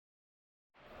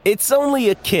It's only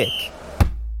a kick,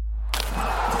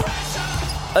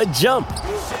 a jump,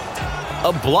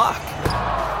 a block.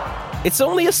 It's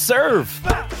only a serve.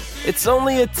 It's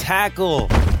only a tackle,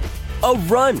 a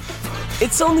run.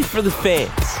 It's only for the fans.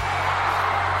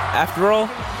 After all,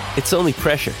 it's only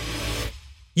pressure.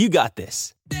 You got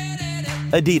this.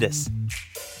 Adidas.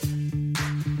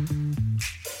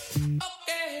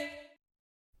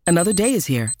 Another day is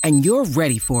here, and you're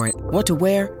ready for it. What to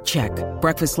wear? Check.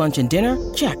 Breakfast, lunch, and dinner?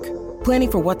 Check.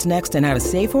 Planning for what's next and how to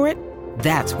save for it?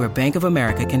 That's where Bank of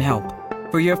America can help.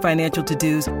 For your financial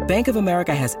to-dos, Bank of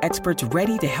America has experts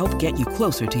ready to help get you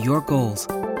closer to your goals.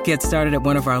 Get started at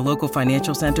one of our local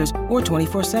financial centers or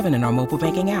 24/7 in our mobile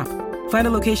banking app. Find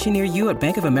a location near you at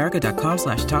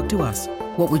bankofamerica.com/talktous.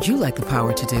 What would you like the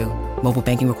power to do? Mobile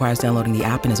banking requires downloading the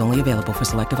app and is only available for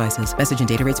select devices. Message and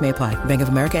data rates may apply. Bank of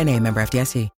America N.A., member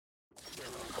FDIC.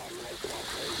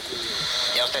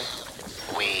 Houston,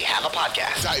 we have a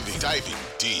podcast. Diving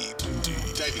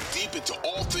deep into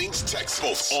all things Texas,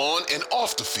 both on and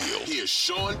off the field. Here's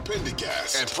Sean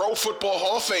Pendergast and Pro Football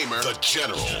Hall of Famer, the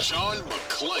General, John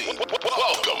McClain.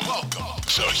 Welcome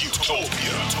to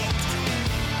Utopia.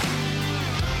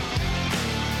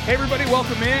 Hey everybody,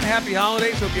 welcome in. Happy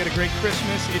holidays. Hope you had a great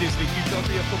Christmas. It is the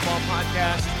Utopia Football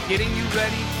Podcast, getting you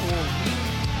ready for Week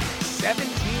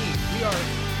 17. We are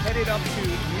headed up to a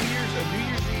New Year's Eve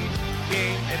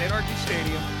game at NRG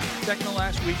Stadium, second to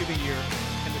last week of the year,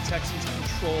 and the Texans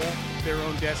control their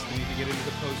own destiny to get into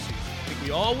the postseason. I think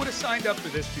we all would have signed up for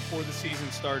this before the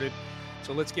season started,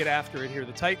 so let's get after it here.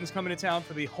 The Titans coming to town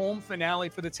for the home finale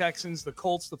for the Texans, the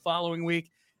Colts the following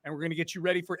week, and we're going to get you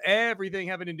ready for everything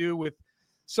having to do with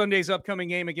Sunday's upcoming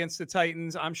game against the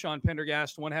Titans. I'm Sean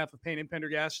Pendergast, one half of Payne and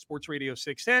Pendergast, Sports Radio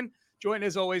 610, joined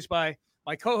as always by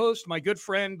my co-host, my good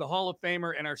friend, the Hall of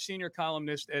Famer, and our senior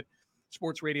columnist at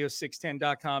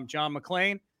sportsradio610.com, John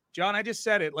McClain. John, I just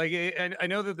said it. I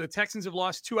know that the Texans have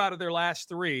lost 2 out of their last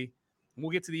 3. And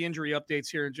we'll get to the injury updates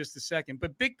here in just a second.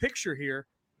 But big picture here,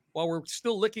 while we're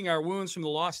still licking our wounds from the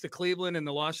loss to Cleveland and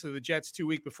the loss to the Jets 2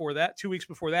 weeks before that,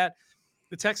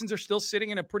 the Texans are still sitting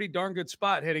in a pretty darn good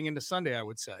spot heading into Sunday, I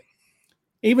would say.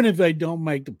 Even if they don't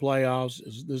make the playoffs,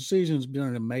 the season's been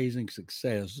an amazing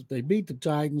success. If they beat the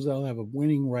Titans, they'll have a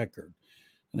winning record.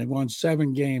 And they've won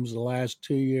 7 games the last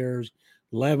 2 years,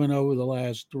 11 over the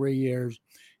last 3 years.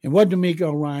 And what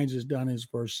DeMeco Ryans has done his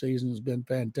first season has been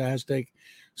fantastic.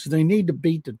 So they need to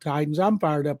beat the Titans. I'm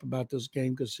fired up about this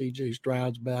game because C.J.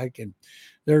 Stroud's back, and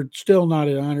they're still not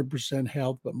at 100%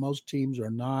 health, but most teams are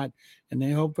not. And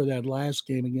they hope for that last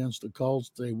game against the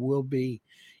Colts they will be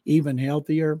even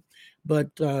healthier. But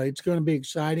it's going to be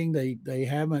exciting. They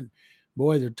haven't –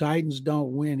 boy, the Titans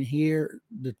don't win here.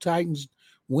 The Titans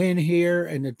win here,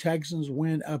 and the Texans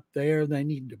win up there. They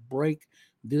need to break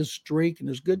this streak, and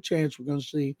there's a good chance we're going to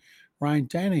see Ryan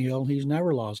Tannehill. He's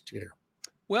never lost here.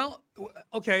 Well,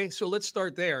 okay, so let's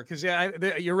start there because,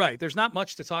 you're right. There's not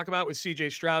much to talk about with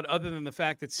C.J. Stroud other than the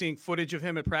fact that seeing footage of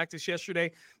him at practice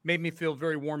yesterday made me feel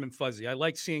very warm and fuzzy. I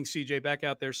like seeing C.J. back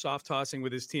out there soft-tossing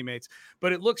with his teammates,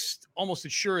 but it looks almost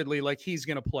assuredly like he's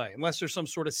going to play unless there's some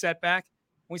sort of setback.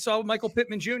 We saw Michael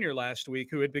Pittman Jr. last week,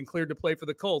 who had been cleared to play for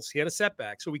the Colts. He had a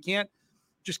setback, so we can't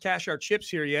just cash our chips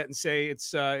here yet and say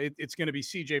it's going to be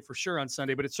CJ for sure on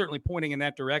Sunday, but it's certainly pointing in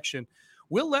that direction.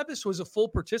 Will Levis was a full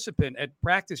participant at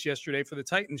practice yesterday for the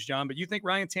Titans, John, but you think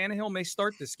Ryan Tannehill may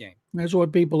start this game? That's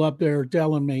what people up there are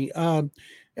telling me. And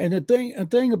the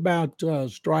thing about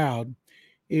Stroud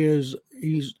is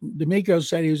DeMeco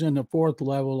said he's in the 4th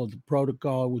level of the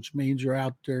protocol, which means you're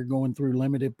out there going through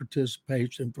limited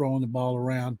participation, throwing the ball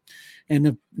around, and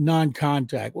the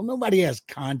non-contact. Well, nobody has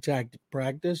contact at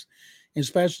practice,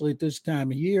 especially at this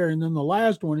time of year. And then the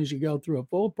last one is you go through a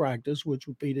full practice, which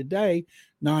would be today,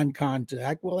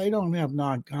 non-contact. Well, they don't have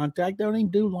non-contact. They don't even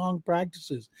do long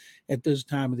practices at this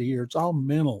time of the year. It's all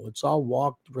mental. It's all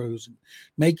walkthroughs and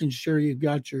making sure you've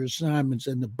got your assignments,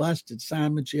 and the bust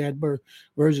assignments you had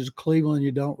versus Cleveland,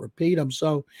 you don't repeat them.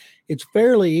 So it's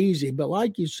fairly easy. But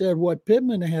like you said, what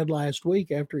Pittman had last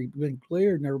week after he'd been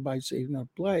cleared and everybody said he's going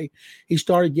to play, he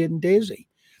started getting dizzy.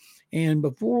 And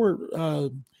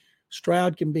before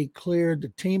Stroud can be cleared, the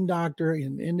team doctor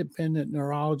and independent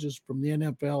neurologist from the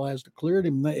NFL has to clear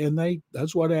him, and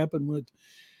that's what happened with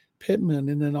Pittman.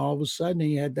 And then all of a sudden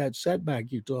he had that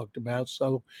setback you talked about.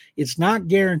 So it's not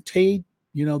guaranteed.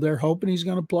 You know, they're hoping he's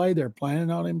going to play. They're planning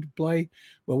on him to play,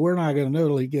 but we're not going to know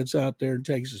till he gets out there and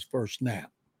takes his first snap.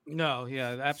 No,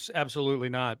 yeah, absolutely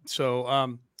not.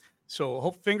 So,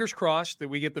 hope fingers crossed that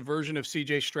we get the version of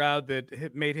C.J. Stroud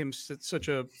that made him such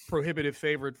a prohibitive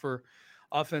favorite for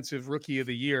Offensive Rookie of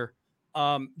the Year.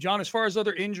 John, as far as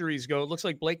other injuries go, it looks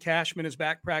like Blake Cashman is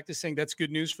back practicing. That's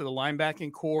good news for the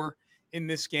linebacking core in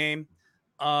this game.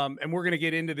 And we're going to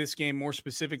get into this game more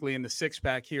specifically in the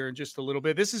six-pack here in just a little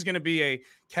bit. This is going to be a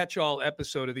catch-all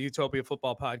episode of the Utopia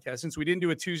Football Podcast. Since we didn't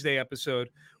do a Tuesday episode,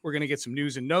 we're going to get some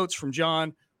news and notes from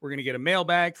John. We're going to get a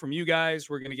mailbag from you guys.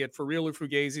 We're going to get For Real or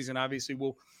Fugazis, and obviously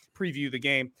we'll preview the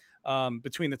game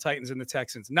between the Titans and the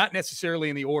Texans. Not necessarily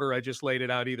in the order I just laid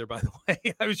it out either, by the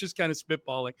way. I was just kind of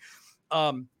spitballing.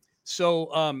 So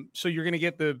you're going to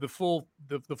get the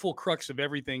full crux of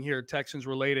everything here, Texans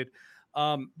related.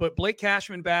 But Blake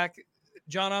Cashman back.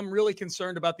 John, I'm really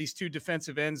concerned about these two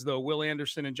defensive ends, though, Will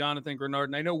Anderson and Jonathan Grenard.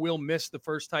 And I know Will missed the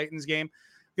first Titans game.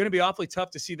 Going to be awfully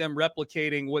tough to see them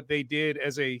replicating what they did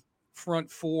as a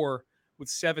front four with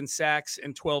 7 sacks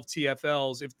and 12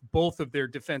 TFLs if both of their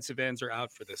defensive ends are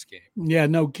out for this game. Yeah,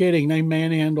 no kidding. They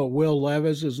manhandled Will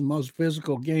Levis. Is the most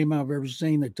physical game I've ever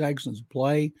seen the Texans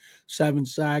play. 7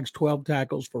 sacks, 12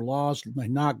 tackles for loss. They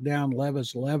knocked down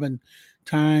Levis 11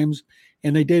 times,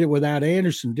 and they did it without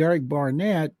Anderson. Derek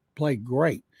Barnett played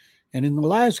great. And in the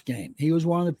last game, he was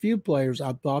one of the few players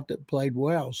I thought that played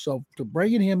well. So to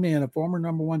bringing him in, a former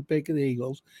number 1 pick of the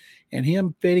Eagles, and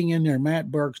him fitting in there,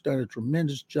 Matt Burke's done a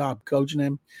tremendous job coaching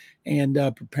him and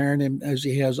preparing him as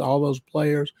he has all those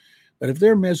players. But if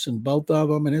they're missing both of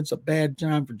them, and it's a bad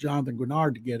time for Jonathan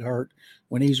Grenard to get hurt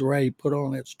when he's ready to put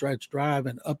on that stretch drive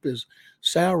and up his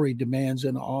salary demands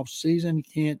in the offseason, you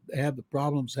can't have the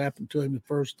problems happen to him the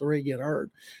first 3, get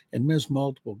hurt and miss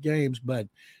multiple games. But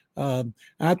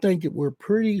I think that we're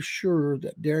pretty sure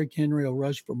that Derrick Henry will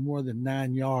rush for more than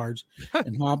 9 yards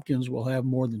and Hopkins will have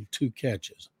more than 2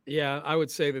 catches. Yeah, I would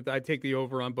say that I take the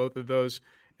over on both of those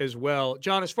as well.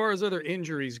 John, as far as other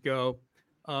injuries go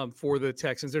for the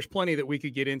Texans, there's plenty that we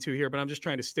could get into here, but I'm just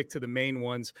trying to stick to the main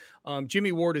ones.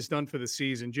 Jimmy Ward is done for the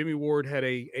season. Jimmy Ward had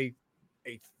a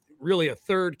really a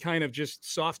third kind of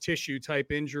just soft tissue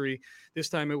type injury. This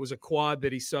time it was a quad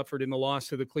that he suffered in the loss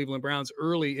to the Cleveland Browns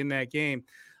early in that game.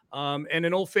 And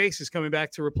an old face is coming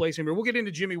back to replace him. We'll get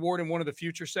into Jimmy Ward in one of the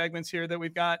future segments here that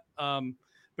we've got.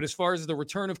 But as far as the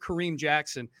return of Kareem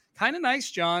Jackson, kind of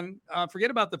nice, John.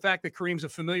 Forget about the fact that Kareem's a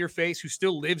familiar face who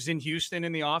still lives in Houston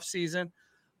in the offseason.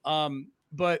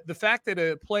 But the fact that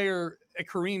a player at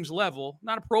Kareem's level,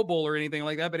 not a Pro Bowl or anything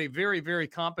like that, but a very, very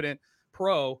competent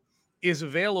pro, is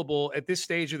available at this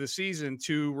stage of the season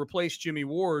to replace Jimmy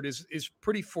Ward is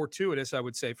pretty fortuitous, I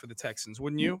would say, for the Texans,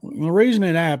 wouldn't you? The reason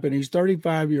it happened, he's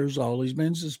 35 years old. He's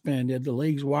been suspended. The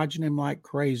league's watching him like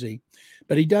crazy,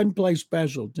 but he doesn't play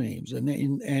special teams.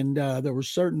 And there were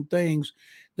certain things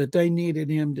that they needed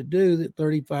him to do that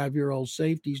 35-year-old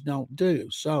safeties don't do.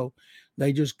 So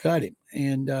they just cut him.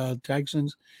 And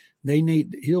Texans,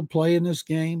 he'll play in this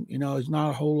game. You know, it's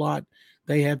not a whole lot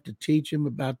they have to teach him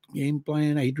about the game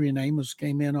plan. Adrian Amos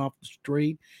came in off the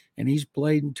street, and he's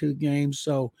played in 2 games.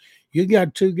 So you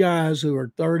got 2 guys who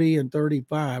are 30 and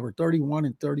 35 or 31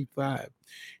 and 35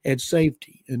 at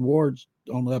safety, and Ward's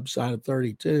on the upside of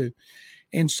 32.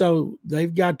 And so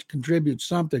they've got to contribute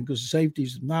something because the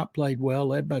safeties have not played well,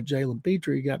 led by Jalen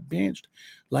Petrie. He got benched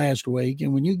last week.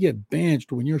 And when you get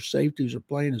benched, when your safeties are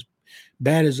playing as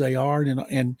bad as they are,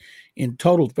 and in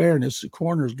total fairness, the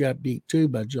corners got beat too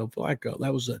by Joe Flacco.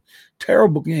 That was a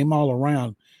terrible game all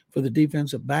around for the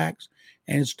defensive backs,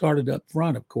 and it started up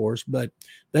front, of course. But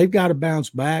they've got to bounce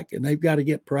back, and they've got to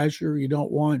get pressure. You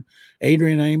don't want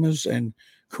Adrian Amos and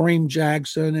Kareem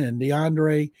Jackson and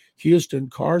DeAndre Houston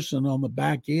Carson on the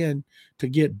back end to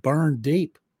get burned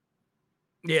deep.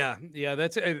 Yeah,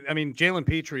 that's. I mean, Jalen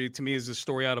Petrie to me is the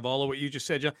story out of all of what you just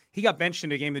said, John. He got benched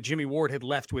in a game that Jimmy Ward had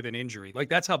left with an injury. Like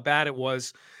that's how bad it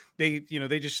was. They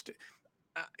just.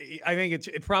 I think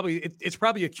it's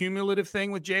probably a cumulative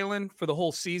thing with Jalen for the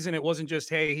whole season. It wasn't just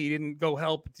he didn't go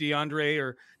help DeAndre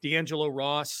or D'Angelo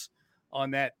Ross on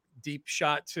that deep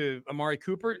shot to Amari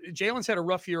Cooper. Jalen's had a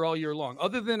rough year all year long,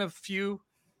 other than a few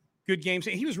good games.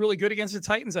 He was really good against the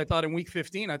Titans, I thought, in week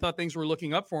 15. I thought things were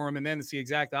looking up for him, and then it's the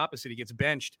exact opposite. He gets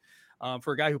benched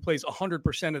for a guy who plays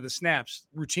 100% of the snaps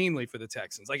routinely for the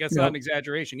Texans. Like, that's not an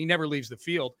exaggeration. He never leaves the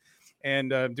field. And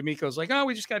D'Amico's like,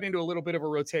 we just got into a little bit of a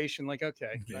rotation. Like,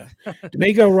 okay. Yeah.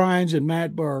 D'Amico Ryans and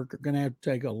Matt Burke are going to have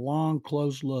to take a long,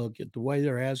 close look at the way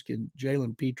they're asking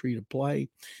Jalen Petrie to play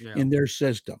in their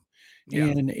system. Yeah.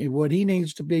 And what he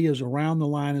needs to be is around the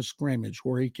line of scrimmage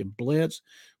where he can blitz,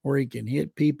 where he can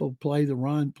hit people, play the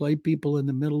run, play people in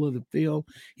the middle of the field.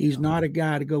 He's not a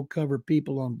guy to go cover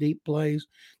people on deep plays.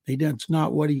 That's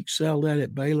not what he excelled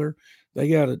at Baylor. They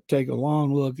got to take a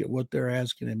long look at what they're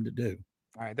asking him to do.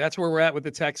 All right, that's where we're at with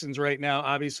the Texans right now.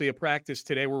 Obviously, a practice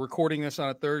today. We're recording this on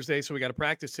a Thursday, so we got a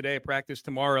practice today, a practice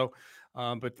tomorrow.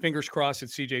 But fingers crossed that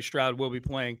C.J. Stroud will be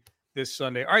playing this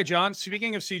Sunday. All right, John,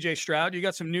 speaking of CJ Stroud, you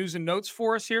got some news and notes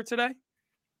for us here today?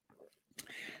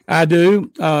 I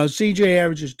do. CJ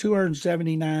averages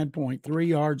 279.3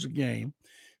 yards a game.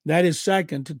 That is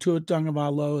second to Tua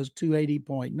Tagovailoa's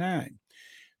 280.9.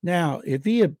 Now, if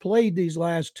he had played these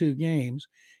last two games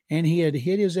and he had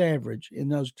hit his average in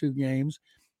those two games,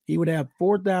 he would have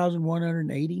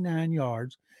 4,189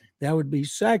 yards. That would be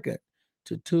second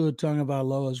to Tua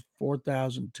Tagovailoa's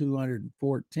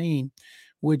 4,214,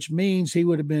 which means he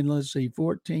would have been,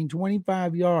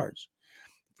 25 yards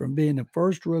from being the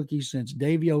first rookie since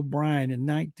Davey O'Brien in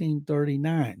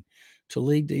 1939 to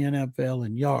lead the NFL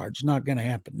in yards. Not going to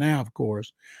happen now, of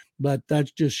course, but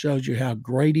that just shows you how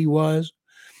great he was.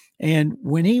 And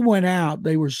when he went out,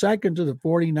 they were second to the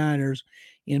 49ers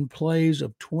in plays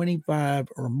of 25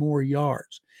 or more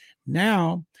yards.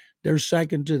 Now they're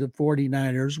second to the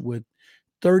 49ers with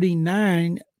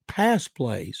 39 pass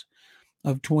plays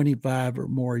of 25 or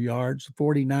more yards. The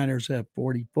 49ers have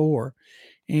 44.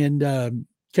 And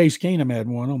Case Keenum had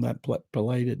one on that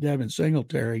play to Devin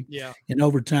Singletary in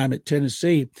overtime at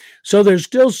Tennessee. So they're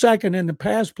still second in the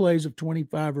pass plays of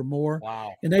 25 or more.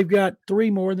 Wow. And they've got three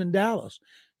more than Dallas.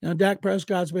 Now, Dak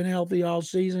Prescott's been healthy all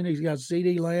season. He's got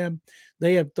CeeDee Lamb.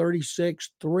 They have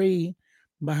 36-3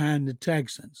 behind the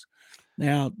Texans.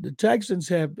 Now, the Texans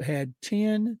have had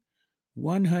 10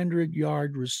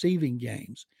 100-yard receiving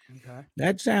games. Okay.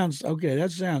 That sounds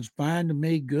fine to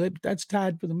me, good. But that's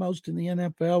tied for the most in the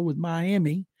NFL with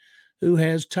Miami, who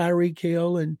has Tyreek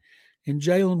Hill and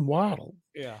Jalen Waddle.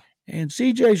 Yeah. And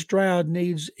C.J. Stroud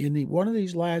needs, in one of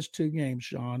these last two games,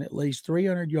 Sean, at least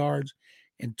 300 yards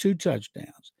and 2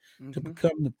 touchdowns to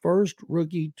become the first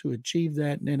rookie to achieve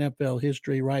that in NFL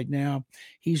history. Right now,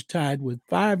 he's tied with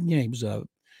 5 games of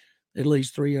at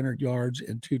least 300 yards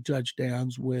and 2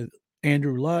 touchdowns with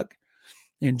Andrew Luck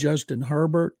and Justin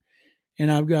Herbert.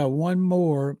 And I've got one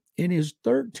more. In his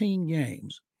 13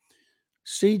 games,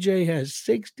 CJ has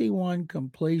 61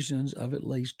 completions of at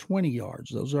least 20 yards.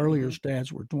 Those earlier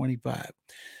stats were 25.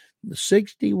 The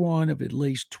 61 of at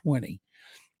least 20.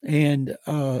 And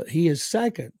he is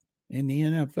second in the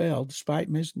NFL, despite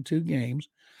missing 2 games,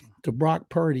 to Brock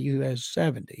Purdy, who has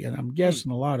 70. And I'm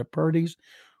guessing a lot of Purdy's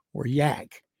were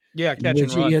yak. Yeah, catch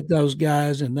and run. He hit those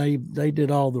guys, and they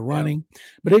did all the running. Yeah.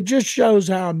 But it just shows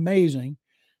how amazing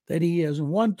that he is. And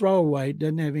one throwaway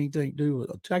doesn't have anything to do with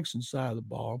the Texans side of the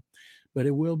ball, but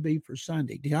it will be for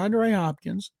Sunday. DeAndre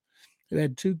Hopkins, who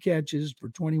had 2 catches for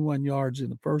 21 yards in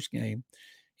the first game,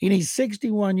 he needs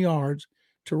 61 yards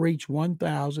to reach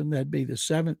 1,000. That'd be the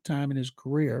 7th time in his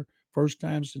career, first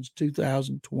time since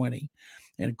 2020.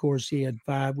 And, of course, he had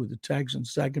 5 with the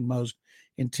Texans, second most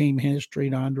in team history.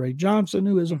 And Andre Johnson,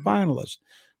 who is a finalist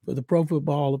for the Pro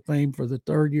Football Hall of Fame for the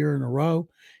 3rd year in a row.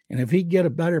 And if he get a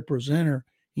better presenter,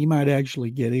 he might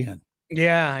actually get in.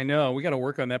 Yeah, I know. We got to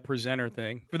work on that presenter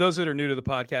thing. For those that are new to the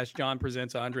podcast, John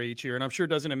presents Andre each year, and I'm sure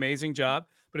does an amazing job,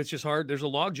 but it's just hard. There's a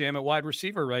logjam at wide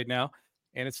receiver right now,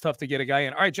 and it's tough to get a guy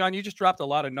in. All right, John, you just dropped a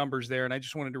lot of numbers there, and I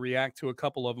just wanted to react to a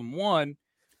couple of them. One,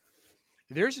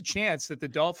 there's a chance that the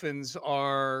Dolphins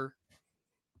are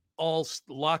all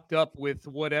locked up with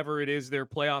whatever it is their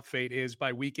playoff fate is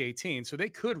by week 18. So they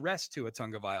could rest Tua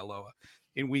Tagovailoa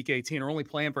in week 18 or only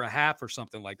playing for a half or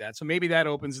something like that. So maybe that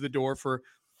opens the door for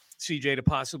CJ to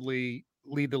possibly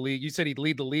lead the league. You said he'd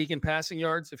lead the league in passing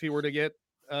yards if he were to get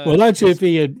well, that's if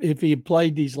he had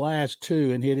played these last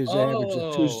 2 and hit his average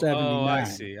of 279. Oh,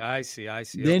 I see.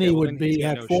 Then he would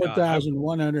have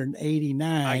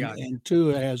 4,189, and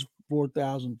Tua has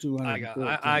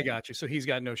 4,200. I got you. So he's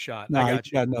got no shot. No, he's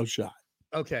got no shot.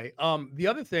 Okay. The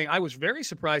other thing, I was very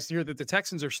surprised to hear that the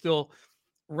Texans are still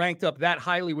ranked up that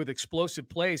highly with explosive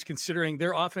plays, considering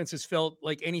their offense has felt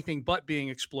like anything but being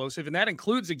explosive. And that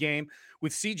includes a game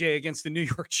with CJ against the New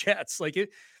York Jets.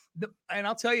 And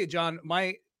I'll tell you, John,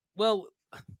 I'm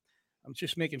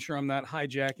just making sure I'm not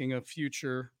hijacking a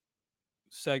future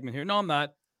segment here. No, I'm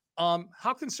not.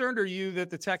 How concerned are you that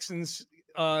the Texans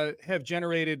have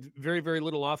generated very, very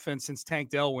little offense since Tank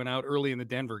Dell went out early in the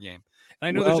Denver game? And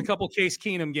I know there's a couple Case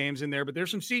Keenum games in there, but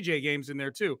there's some CJ games in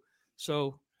there too.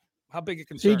 So how big a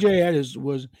concern? CJ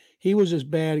was as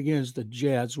bad against the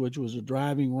Jets, which was a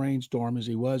driving rainstorm, as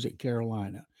he was at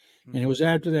Carolina. And it was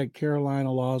after that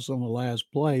Carolina loss on the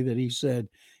last play that he said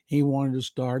he wanted to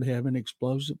start having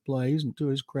explosive plays. And to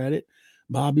his credit,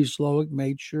 Bobby Slowick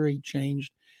made sure he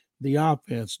changed the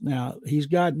offense. Now, he's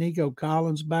got Nico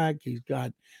Collins back. He's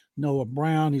got Noah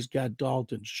Brown. He's got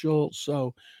Dalton Schultz.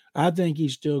 So I think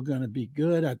he's still going to be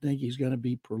good. I think he's going to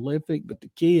be prolific. But the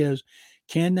key is,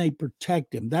 can they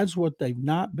protect him? That's what they've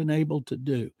not been able to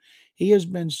do. He has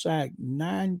been sacked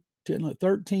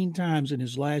 13 times in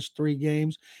his last 3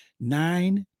 games.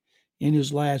 9 in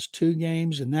his last 2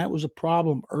 games, and that was a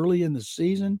problem early in the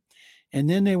season. And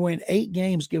then they went 8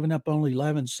 games giving up only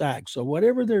 11 sacks. So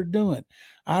whatever they're doing,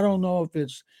 I don't know if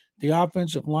it's the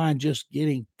offensive line just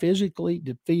getting physically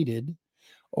defeated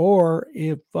or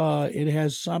if it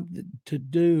has something to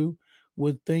do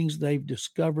with things they've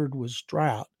discovered with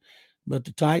Stroud. But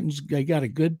the Titans, they got a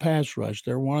good pass rush.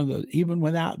 They're one of the, even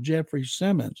without Jeffrey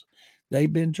Simmons,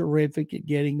 they've been terrific at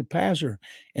getting the passer.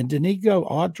 And Danico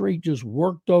Autry just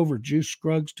worked over Juice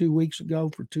Scruggs 2 weeks ago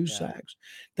for 2 sacks.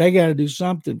 They got to do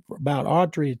something about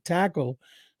Autry to tackle,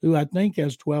 who I think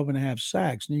has 12.5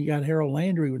 sacks. And you got Harold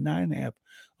Landry with 9.5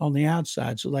 on the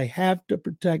outside. So they have to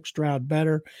protect Stroud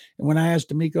better. And when I asked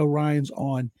DeMeco Ryans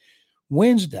on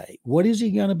Wednesday, what is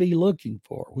he going to be looking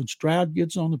for when Stroud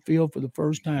gets on the field for the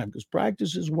first time? Because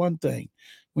practice is one thing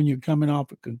when you're coming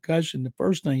off a concussion. The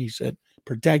first thing he said,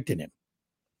 protecting him.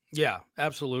 Yeah,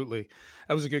 absolutely.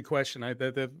 That was a good question.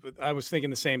 I was thinking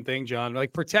the same thing, John.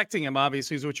 Like protecting him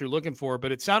obviously is what you're looking for,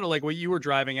 but it sounded like what you were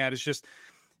driving at is just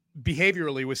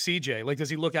behaviorally with CJ. Like, does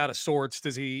he look out of sorts?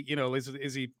 Does he,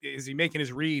 is he making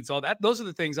his reads? All that. Those are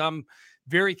the things I'm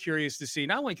very curious to see.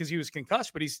 Not only because he was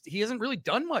concussed, but he hasn't really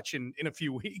done much in a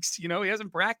few weeks. He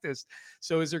hasn't practiced.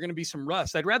 So is there going to be some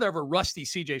rust? I'd rather have a rusty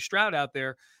CJ Stroud out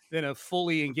there than a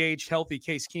fully engaged, healthy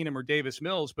Case Keenum or Davis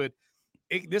Mills. But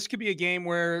this could be a game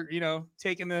where,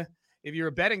 if you're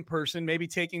a betting person, maybe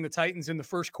taking the Titans in the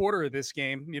first quarter of this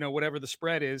game, whatever the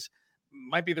spread is,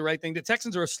 might be the right thing. The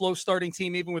Texans are a slow starting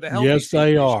team, even with a healthy. Yes,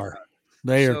 they are.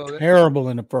 They are terrible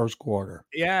in the first quarter.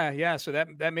 Yeah. So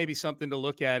that may be something to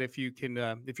look at if you can,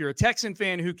 if you're a Texan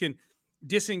fan who can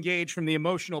disengage from the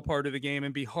emotional part of the game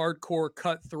and be hardcore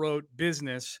cutthroat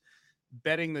business,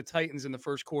 betting the Titans in the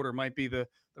first quarter might be the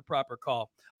proper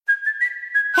call.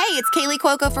 Hey, it's Kaylee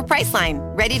Cuoco for Priceline.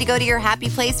 Ready to go to your happy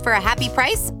place for a happy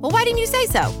price? Well, why didn't you say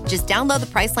so? Just download the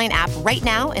Priceline app right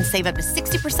now and save up to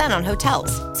 60% on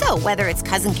hotels. So whether it's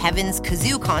Cousin Kevin's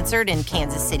Kazoo Concert in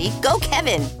Kansas City, go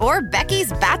Kevin, or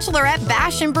Becky's Bachelorette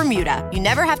Bash in Bermuda, you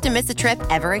never have to miss a trip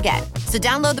ever again. So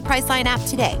download the Priceline app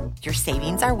today. Your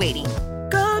savings are waiting.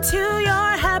 Go to your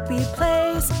happy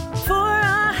place for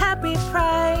a happy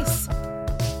price.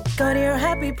 Go to your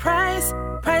happy price,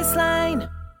 Priceline.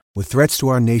 With threats to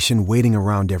our nation waiting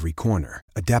around every corner,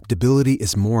 adaptability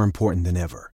is more important than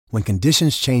ever. When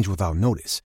conditions change without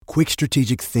notice, quick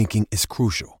strategic thinking is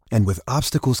crucial. And with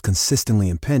obstacles consistently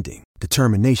impending,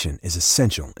 determination is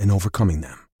essential in overcoming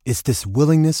them. It's this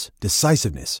willingness,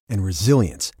 decisiveness, and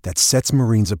resilience that sets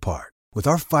Marines apart. With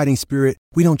our fighting spirit,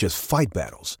 we don't just fight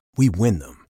battles, we win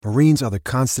them. Marines are the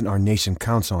constant our nation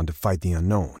counts on to fight the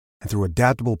unknown. And through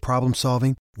adaptable problem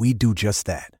solving, we do just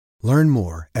that. Learn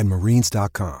more at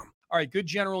Marines.com. All right, good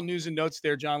general news and notes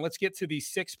there, John. Let's get to the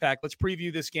six-pack. Let's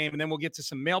preview this game, and then we'll get to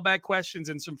some mailbag questions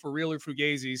and some for real or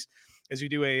fugazis as we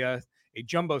do a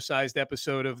jumbo-sized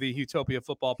episode of the Utopia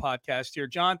Football Podcast here.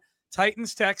 John,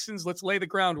 Titans, Texans, let's lay the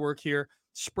groundwork here.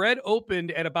 Spread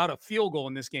opened at about a field goal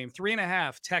in this game.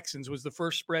 3.5 Texans was the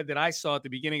first spread that I saw at the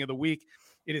beginning of the week.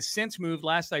 It has since moved,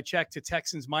 last I checked, to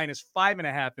Texans minus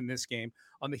 5.5 in this game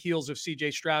on the heels of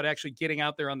C.J. Stroud actually getting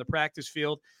out there on the practice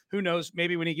field. Who knows?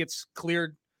 Maybe when he gets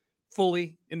cleared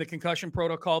fully in the concussion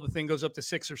protocol, the thing goes up to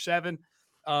 6 or 7.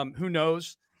 Who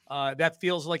knows? That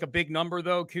feels like a big number,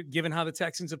 though, given how the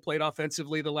Texans have played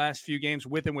offensively the last few games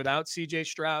with and without C.J.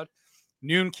 Stroud.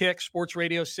 Noon kick, Sports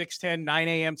Radio 610, 9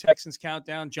 a.m. Texans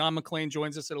Countdown. John McClain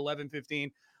joins us at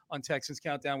 11:15 on Texans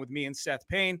Countdown with me and Seth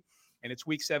Payne. And it's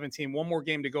Week 17. One more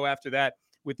game to go after that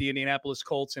with the Indianapolis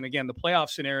Colts. And again, the playoff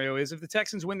scenario is if the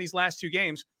Texans win these last 2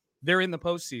 games, they're in the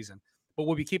postseason. But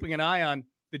we'll be keeping an eye on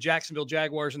the Jacksonville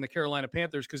Jaguars and the Carolina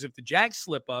Panthers, because if the Jags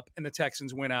slip up and the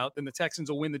Texans win out, then the Texans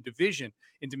will win the division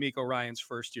in DeMeco Ryans'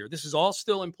 first year. This is all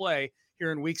still in play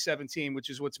here in Week 17, which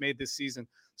is what's made this season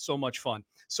so much fun.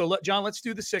 So, John, let's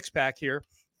do the six-pack here.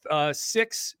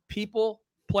 6 people,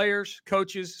 players,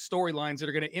 coaches, storylines that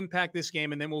are going to impact this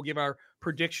game, and then we'll give our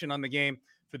prediction on the game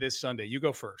for this Sunday. You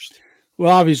go first.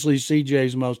 Well, obviously,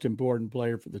 CJ's most important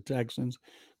player for the Texans.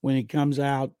 When he comes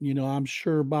out, I'm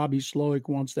sure Bobby Slowick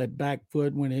wants that back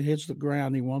foot. When it hits the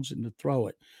ground, he wants him to throw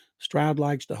it. Stroud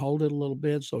likes to hold it a little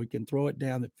bit so he can throw it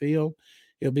down the field.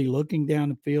 He'll be looking down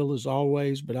the field as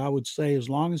always, but I would say as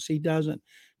long as he doesn't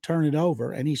turn it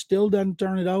over, and he still doesn't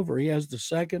turn it over, he has the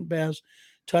second best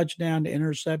touchdown to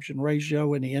interception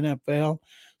ratio in the NFL.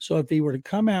 So if he were to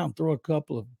come out and throw a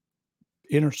couple of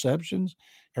interceptions,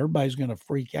 everybody's going to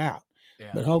freak out. Yeah.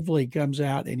 But hopefully he comes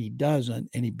out and he doesn't,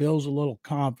 and he builds a little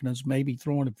confidence, maybe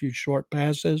throwing a few short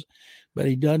passes, but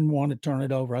he doesn't want to turn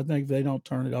it over. I think if they don't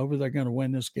turn it over, they're going to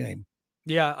win this game.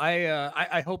 Yeah,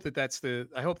 I hope that's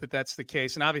the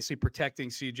case, and obviously protecting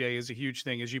CJ is a huge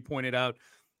thing, as you pointed out.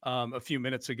 a few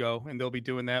minutes ago, and they'll be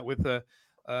doing that with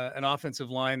an offensive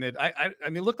line that I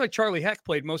mean, it looked like Charlie Heck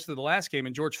played most of the last game,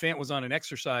 and George Fant was on an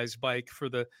exercise bike for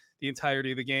the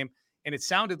entirety of the game. And it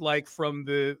sounded like from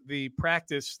the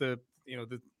practice, the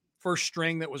first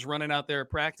string that was running out there at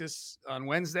practice on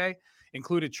Wednesday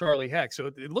included Charlie Heck. So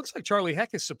it looks like Charlie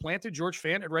Heck has supplanted George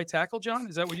Fant at right tackle, John.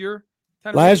 Is that what you're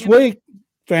kind of last week?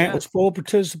 Fant was full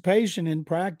participation in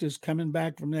practice coming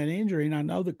back from that injury, and I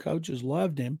know the coaches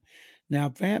loved him. Now,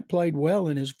 Fant played well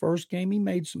in his first game. He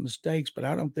made some mistakes, but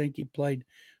I don't think he played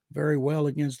very well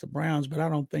against the Browns. But I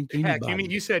don't think anybody. Heck, you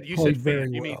mean you said very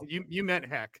Fant. well. You meant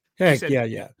Heck. Heck,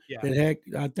 yeah. But Heck,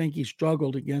 I think he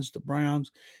struggled against the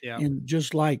Browns, and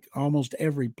just like almost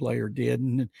every player did.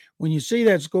 And when you see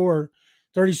that score,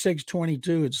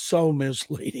 36-22, it's so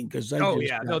misleading because they.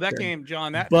 That game,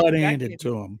 John, that handed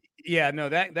to them. Yeah, no,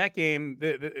 that game,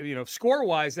 score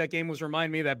wise, that game was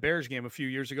remind me of that Bears game a few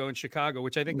years ago in Chicago,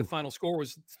 which I think the final score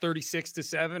was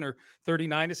 36-7 or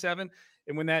 39-7.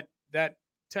 And when that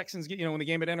Texans, when the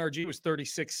game at NRG was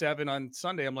 36-7 on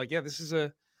Sunday, I'm like, yeah, this is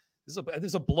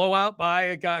a blowout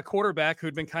by a quarterback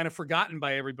who'd been kind of forgotten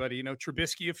by everybody.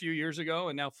 Trubisky a few years ago,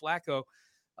 and now Flacco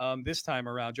this time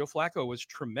around. Joe Flacco was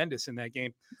tremendous in that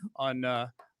game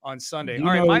on Sunday. All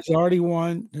right, he's already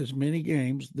won as many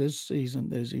games this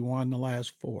season as he won the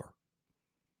last 4.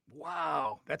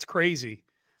 Wow, that's crazy,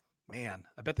 man.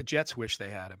 I bet the Jets wish they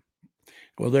had him.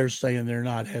 Well, they're saying they're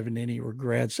not having any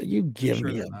regrets. So you give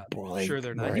me a break. Sure,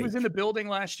 they're not. He was in the building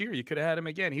last year. You could have had him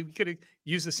again. He could have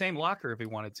used the same locker if he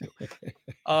wanted to.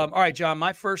 All right, John,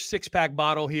 my first 6-pack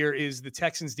bottle here is the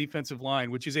Texans defensive line,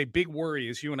 which is a big worry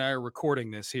as you and I are recording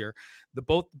this here.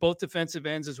 Both defensive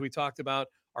ends, as we talked about,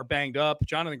 are banged up.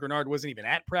 Jonathan Grenard wasn't even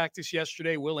at practice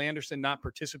yesterday. Will Anderson not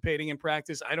participating in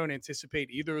practice. I don't anticipate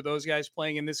either of those guys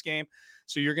playing in this game.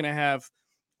 So you're going to have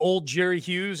old Jerry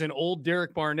Hughes and old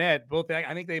Derek Barnett.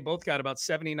 I think they both got about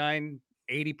 79,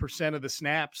 80% of the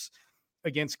snaps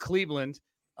against Cleveland.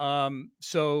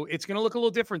 So it's going to look a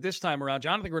little different this time around.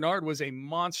 Jonathan Grenard was a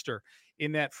monster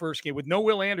in that first game with no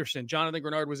Will Anderson. Jonathan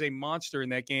Grenard was a monster in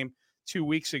that game 2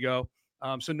 weeks ago.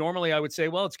 So normally I would say,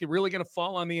 well, it's really going to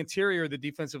fall on the interior of the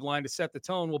defensive line to set the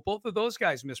tone. Well, both of those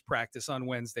guys missed practice on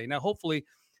Wednesday. Now, hopefully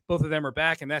both of them are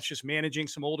back, and that's just managing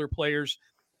some older players,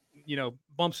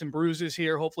 bumps and bruises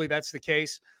here. Hopefully that's the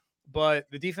case. But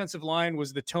the defensive line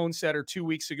was the tone setter 2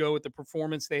 weeks ago with the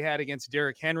performance they had against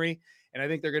Derrick Henry. And I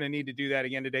think they're going to need to do that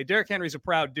again today. Derrick Henry's a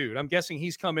proud dude. I'm guessing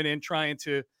he's coming in trying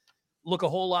to look a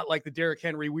whole lot like the Derrick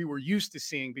Henry we were used to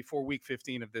seeing before week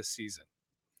 15 of this season.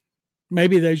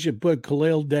 Maybe they should put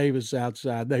Khalil Davis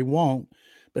outside. They won't.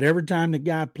 But every time the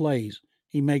guy plays,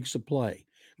 he makes a play.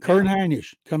 Kurt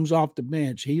Hinish comes off the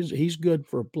bench. He's good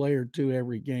for a play or two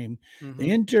every game. Mm-hmm.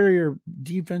 The interior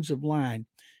defensive line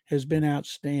has been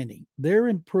outstanding. Their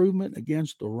improvement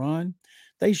against the run,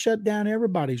 they shut down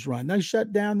everybody's run. They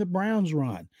shut down the Browns'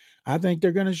 run. I think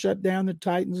they're going to shut down the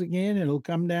Titans again. It'll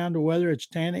come down to whether it's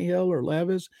Tannehill or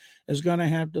Levis is going to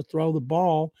have to throw the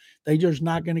ball. They're just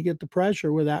not going to get the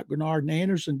pressure without Grenard and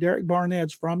Anderson. Derek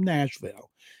Barnett's from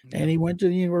Nashville, and he went to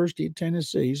the University of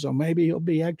Tennessee, so maybe he'll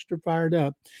be extra fired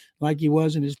up like he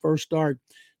was in his first start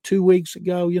 2 weeks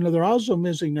ago. They're also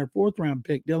missing their 4th-round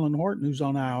pick, Dylan Horton, who's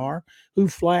on IR, who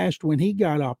flashed when he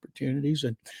got opportunities.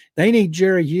 And they need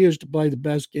Jerry Hughes to play the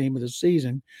best game of the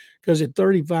season because at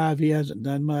 35, he hasn't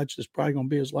done much. It's probably going to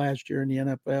be his last year in the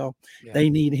NFL. Yeah. They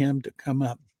need him to come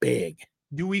up big.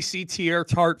 Do we see Teair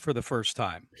Tart for the first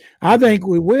time? I think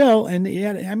we will. And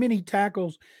yet, how many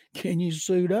tackles can you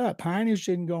suit up? Hinish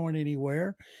isn't going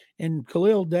anywhere, and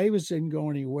Khalil Davis isn't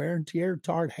going anywhere. And Teair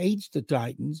Tart hates the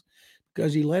Titans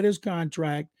because he let his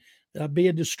contract be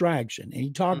a distraction. And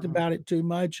he talked about it too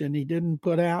much, and he didn't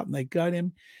put out, and they cut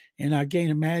him. And I can't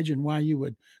imagine why you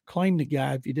would claim the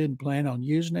guy if you didn't plan on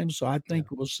using him. So I think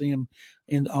we'll see him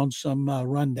on some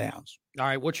rundowns. All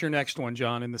right, what's your next one,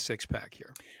 John, in the 6-pack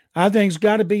here? I think it's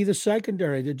got to be the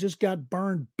secondary that just got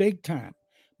burned big time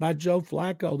by Joe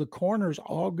Flacco. The corners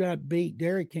all got beat.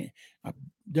 Derek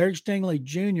Stingley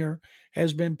Jr.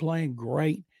 has been playing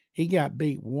great. He got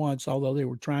beat once, although they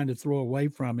were trying to throw away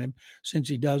from him since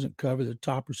he doesn't cover the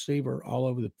top receiver all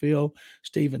over the field.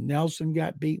 Steven Nelson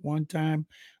got beat one time.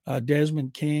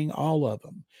 Desmond King, all of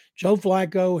them. Joe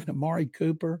Flacco and Amari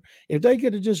Cooper. If they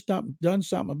could have just done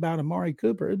something about Amari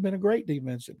Cooper, it'd been a great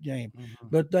defensive game.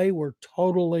 But they were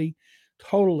totally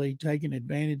taken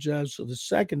advantage of. So the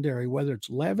secondary, whether it's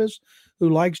Levis, who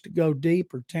likes to go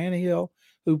deep, or Tannehill,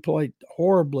 who played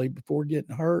horribly before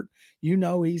getting hurt,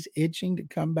 he's itching to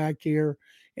come back here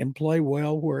and play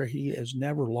well where he has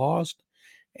never lost.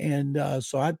 And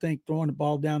so I think throwing the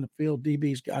ball down the field,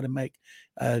 DB's got to make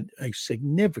a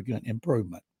significant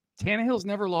improvement. Tannehill's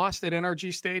never lost at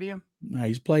NRG Stadium? No,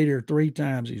 he's played here 3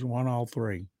 times. He's won all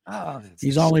 3. Oh,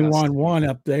 he's only won 1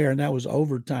 up there, and that was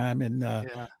overtime in,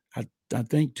 I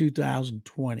think,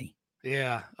 2020.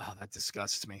 Yeah. Oh, that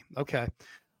disgusts me. Okay.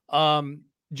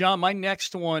 John, my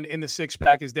next one in the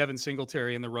 6-pack is Devin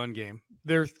Singletary in the run game.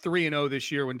 They're 3-0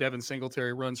 this year when Devin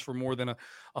Singletary runs for more than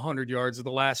 100 yards, the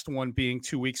last one being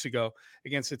 2 weeks ago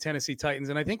against the Tennessee Titans.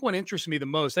 And I think what interests me the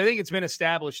most, I think it's been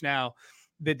established now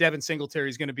that Devin Singletary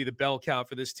is going to be the bell cow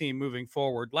for this team moving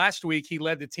forward. Last week, he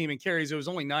led the team in carries. It was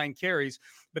only 9 carries,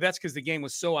 but that's because the game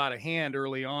was so out of hand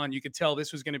early on. You could tell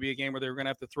this was going to be a game where they were going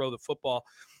to have to throw the football,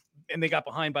 and they got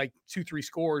behind by 2-3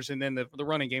 scores, and then the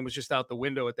running game was just out the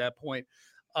window at that point.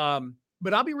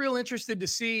 But I'll be real interested to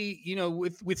see,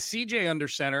 with CJ under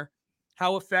center,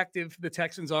 how effective the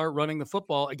Texans are running the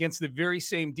football against the very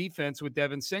same defense with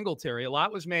Devin Singletary. A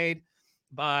lot was made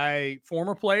by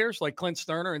former players like Clint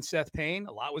Sterner and Seth Payne.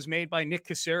 A lot was made by Nick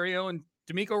Caserio and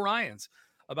D'Amico Ryans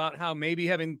about how maybe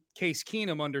having Case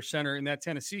Keenum under center in that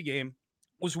Tennessee game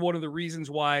was one of the reasons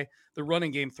why the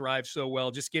running game thrived so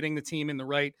well. Just getting the team in the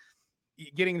right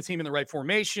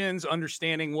formations,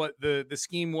 understanding what the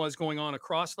scheme was going on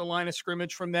across the line of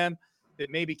scrimmage from them, that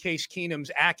maybe Case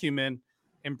Keenum's acumen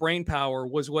and brain power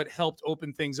was what helped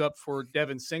open things up for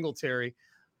Devin Singletary.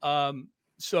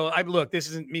 So this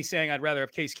isn't me saying I'd rather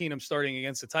have Case Keenum starting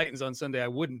against the Titans on Sunday. I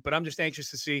wouldn't, but I'm just anxious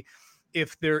to see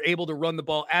if they're able to run the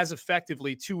ball as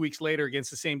effectively 2 weeks later against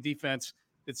the same defense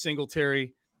that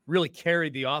Singletary really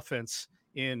carried the offense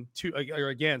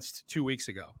against 2 weeks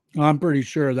ago. I'm pretty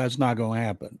sure that's not going to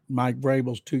happen. Mike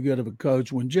Vrabel's too good of a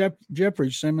coach. When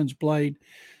Jeffrey Simmons played,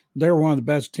 they were one of the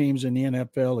best teams in the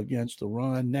NFL against the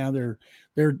run. Now they're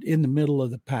in the middle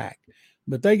of the pack.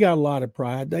 But they got a lot of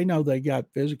pride. They know they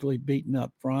got physically beaten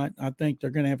up front. I think they're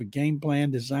going to have a game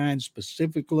plan designed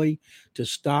specifically to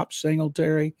stop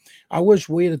Singletary. I wish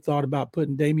we had thought about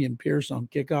putting Dameon Pierce on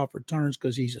kickoff returns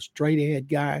because he's a straight-ahead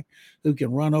guy who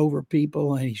can run over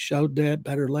people, and he showed that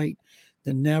better late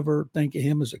than never. Think of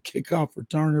him as a kickoff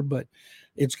returner, but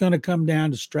it's going to come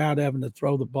down to Stroud having to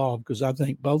throw the ball because I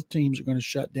think both teams are going to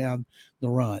shut down the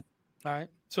run. All right.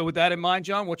 So with that in mind,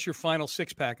 John, what's your final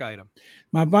 6-pack item?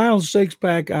 My final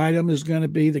 6-pack item is going to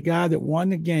be the guy that won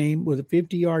the game with a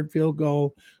 50-yard field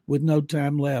goal with no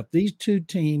time left. These two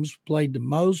teams played the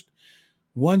most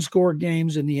one-score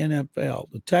games in the NFL.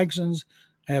 The Texans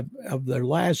have, of their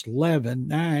last 11,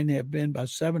 9 have been by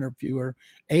 7 or fewer,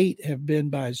 8 have been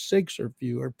by 6 or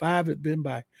fewer, 5 have been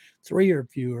by 3 or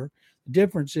fewer. The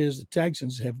difference is the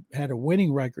Texans have had a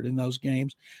winning record in those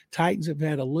games. Titans have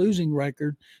had a losing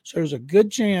record. So there's a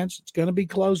good chance it's going to be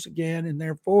close again. And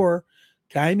therefore,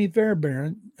 Ka'imi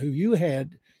Fairbairn, who you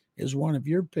had as one of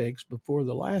your picks before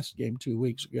the last game 2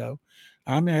 weeks ago,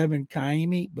 I'm having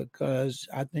Ka'imi because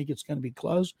I think it's going to be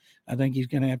close. I think he's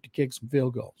going to have to kick some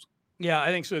field goals. Yeah, I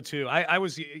think so too. I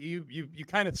was you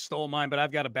kind of stole mine, but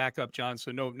I've got a backup, John.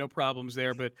 So no problems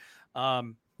there. But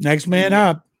next man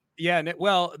up. Yeah,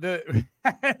 well,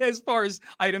 as far as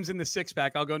items in the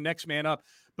 6-pack, I'll go next man up.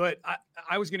 But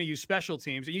I was going to use special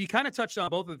teams. You kind of touched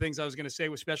on both of the things I was going to say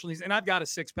with special teams, and I've got a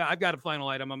 6-pack. I've got a final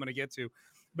item I'm going to get to,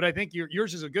 but I think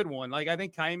yours is a good one. Like I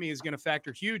think Ka'imi is going to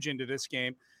factor huge into this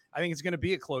game. I think it's going to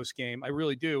be a close game. I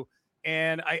really do.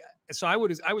 And I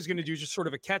was going to do just sort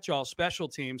of a catch-all special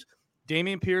teams.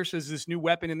 Dameon Pierce is this new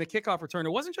weapon in the kickoff return.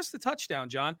 It wasn't just the touchdown,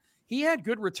 John. He had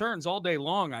good returns all day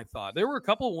long, I thought. There were a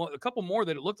couple more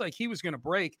that it looked like he was going to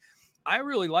break. I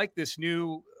really like this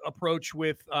new approach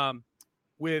with Dameon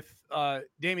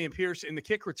Pierce in the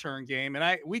kick return game.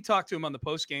 And we talked to him on the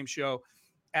post-game show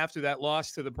after that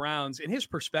loss to the Browns, and his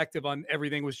perspective on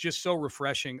everything was just so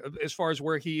refreshing as far as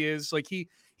where he is. Like he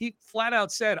flat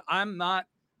out said, I'm not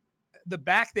the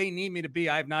back they need me to be.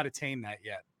 I have not attained that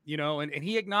yet, and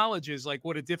he acknowledges like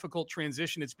what a difficult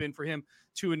transition it's been for him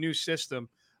to a new system.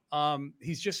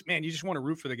 He's just, man, you just want to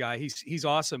root for the guy. He's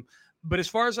awesome. But as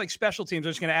far as like special teams,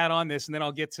 I'm just going to add on this, and then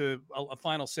I'll get to a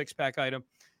final 6-pack item.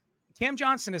 Cam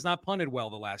Johnston has not punted well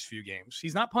the last few games.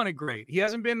 He's not punted great. He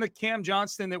hasn't been the Cam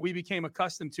Johnston that we became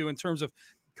accustomed to in terms of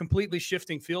completely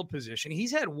shifting field position.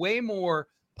 He's had way more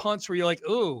punts where you're like,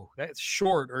 oh, that's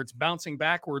short, or it's bouncing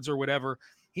backwards or whatever.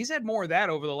 He's had more of that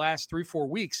over the last 3-4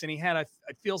 weeks than he had,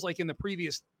 it feels like, in the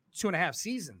previous 2.5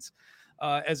 seasons.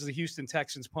 As the Houston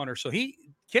Texans punter. So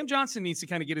Cam Johnston needs to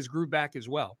kind of get his groove back as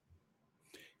well.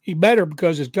 He better,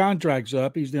 because his contract's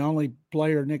up. He's the only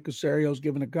player Nick Caserio's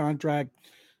given a contract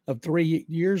of 3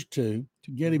 years to.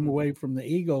 to get him away from the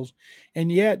Eagles.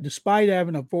 And yet, despite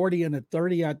having a 40 and a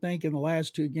 30, I think in the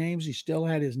last 2 games, he still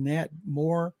had his net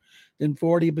more than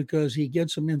 40 because he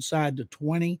gets them inside the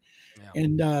 20. Yeah.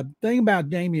 And thing about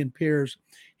Dameon Pierce,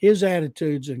 his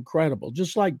attitude's incredible.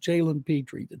 Just like Jalen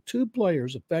Petrie, the 2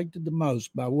 players affected the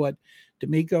most by what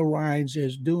DeMeco Ryans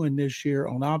is doing this year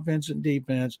on offense and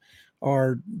defense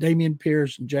are Dameon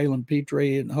Pierce and Jalen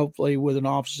Petrie. And hopefully with an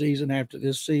off season after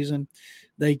this season,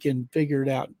 they can figure it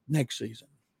out next season.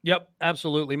 Yep,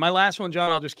 absolutely. My last one,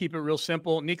 John, I'll just keep it real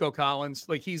simple. Nico Collins,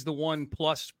 like he's the one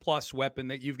plus weapon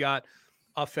that you've got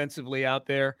offensively out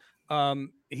there.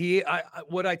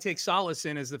 What I take solace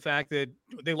in is the fact that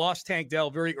they lost Tank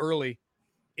Dell very early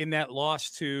in that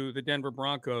loss to the Denver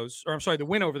Broncos, the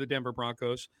win over the Denver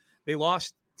Broncos. They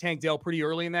lost Tank Dell pretty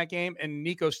early in that game, and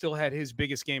Nico still had his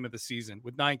biggest game of the season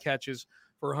with 9 catches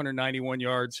for 191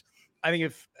 yards. I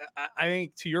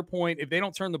think to your point, if they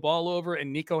don't turn the ball over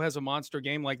and Nico has a monster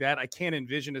game like that, I can't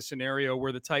envision a scenario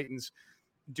where the Titans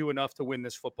do enough to win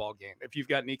this football game. If you've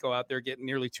got Nico out there getting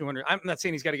nearly 200, I'm not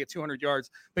saying he's got to get 200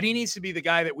 yards, but he needs to be the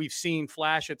guy that we've seen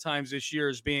flash at times this year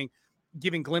as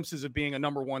giving glimpses of being a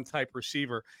number 1 type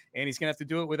receiver. And he's going to have to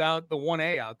do it without the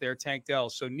 1A out there, Tank Dell.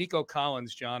 So Nico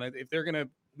Collins, John, if they're going to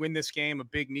win this game, a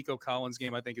big Nico Collins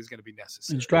game, I think is going to be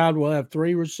necessary. And Stroud will have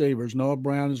 3 receivers, Noah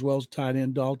Brown as well as tight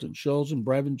end Dalton Schultz, and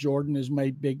Brevin Jordan has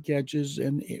made big catches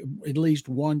and at least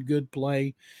one good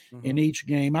play in each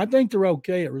game. I think they're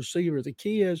okay at receiver. The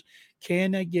key is,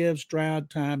 can they give Stroud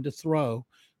time to throw,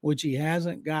 which he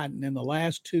hasn't gotten in the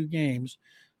last 2 games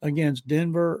against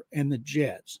Denver and the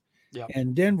Jets. Yep.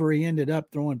 And Denver, he ended up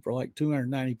throwing for like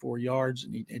 294 yards.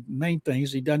 And the main thing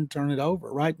is he doesn't turn it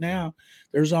over. Right now,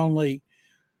 there's only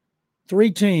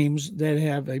 3 teams that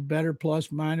have a better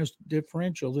plus minus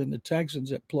differential than the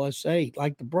Texans at +8.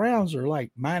 Like the Browns are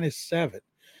like -7.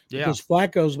 Yeah. Because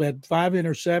Flacco's had 5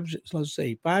 interceptions. Let's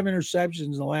see, 5 interceptions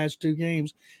in the last 2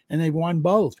 games, and they've won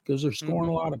both because they're scoring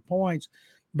a lot of points.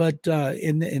 But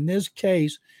in this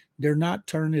case, they're not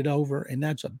turning it over, and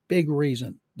that's a big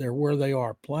reason they're where they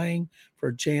are, playing for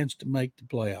a chance to make the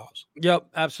playoffs. Yep,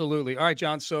 absolutely. All right,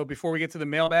 John. So before we get to the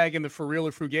mailbag and the for real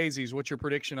or fugazis, what's your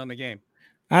prediction on the game?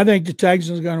 I think the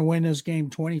Texans are going to win this game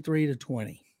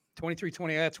 23-20.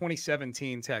 23-20,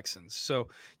 2017 Texans. So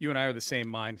you and I are the same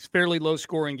mind. It's a fairly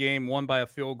low-scoring game, won by a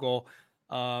field goal.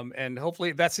 And hopefully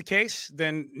if that's the case,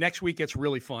 then next week gets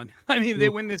really fun. I mean, if they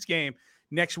win this game,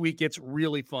 next week gets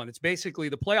really fun. It's basically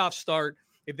the playoffs start.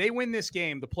 If they win this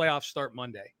game, the playoffs start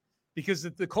Monday. Because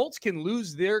the Colts can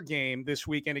lose their game this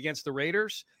weekend against the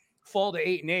Raiders, fall to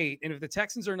 8-8, and if the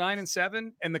Texans are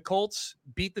 9-7 and the Colts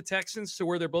beat the Texans to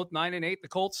where they're both 9-8, the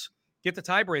Colts get the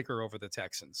tiebreaker over the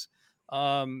Texans.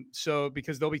 So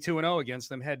because they'll be 2-0 against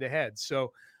them head to head.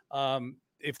 So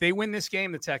if they win this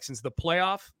game, the Texans, the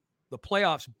playoffs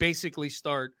basically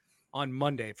start on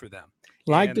Monday for them.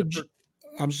 Like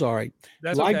I'm sorry.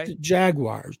 That's like okay. The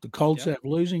Jaguars, the Colts have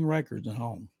losing records at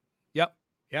home. Yep.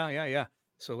 Yeah.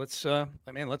 So let's go.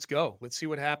 Let's see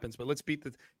what happens. But let's beat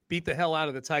the hell out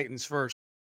of the Titans first.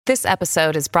 This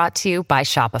episode is brought to you by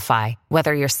Shopify.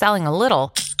 Whether you're selling a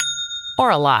little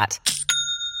or a lot,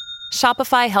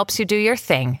 Shopify helps you do your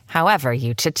thing, however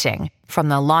you cha-ching. From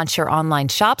the launch your online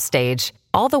shop stage,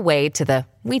 all the way to the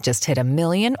we just hit 1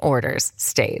 million orders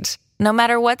stage. No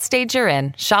matter what stage you're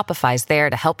in, Shopify's there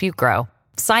to help you grow.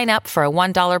 Sign up for a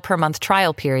 $1 per month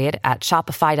trial period at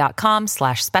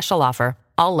shopify.com/special offer,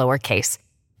 all lowercase.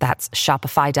 That's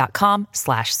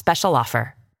shopify.com/special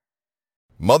offer.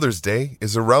 Mother's Day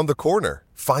is around the corner.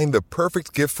 Find the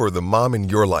perfect gift for the mom in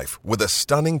your life with a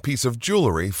stunning piece of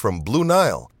jewelry from Blue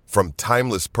Nile. From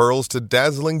timeless pearls to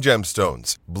dazzling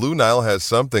gemstones, Blue Nile has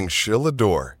something she'll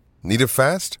adore. Need it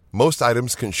fast? Most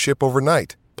items can ship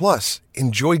overnight. Plus,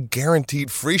 enjoy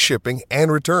guaranteed free shipping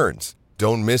and returns.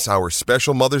 Don't miss our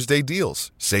special Mother's Day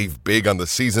deals. Save big on the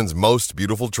season's most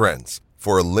beautiful trends.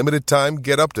 For a limited time,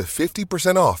 get up to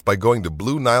 50% off by going to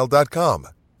BlueNile.com.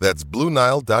 That's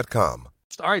BlueNile.com.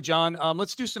 All right, John,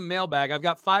 let's do some mailbag. I've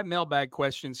got 5 mailbag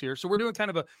questions here. So we're doing kind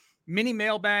of a mini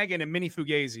mailbag and a mini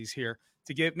fugazis here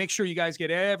to make sure you guys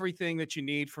get everything that you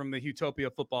need from the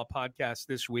Utopia Football Podcast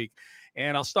this week.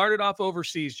 And I'll start it off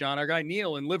overseas, John. Our guy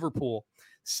Neil in Liverpool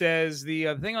says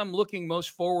the thing I'm looking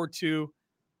most forward to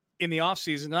in the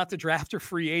offseason, not the draft or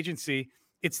free agency,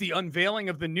 it's the unveiling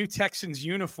of the new Texans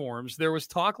uniforms. There was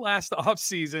talk last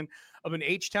offseason of an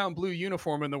H-Town blue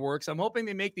uniform in the works. I'm hoping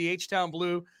they make the H-Town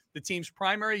blue the team's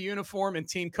primary uniform and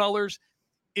team colors.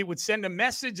 It would send a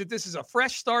message that this is a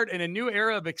fresh start and a new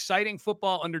era of exciting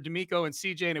football under DeMeco and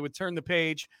CJ, and it would turn the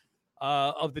page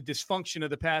of the dysfunction of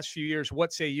the past few years.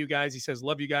 What say you guys? He says,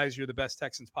 love you guys. You're the best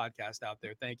Texans podcast out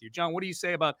there. Thank you. John, what do you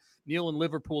say about Neil and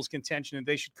Liverpool's contention and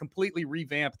they should completely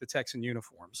revamp the Texan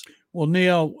uniforms? Well,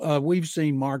 Neil, we've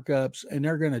seen markups and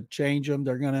they're going to change them.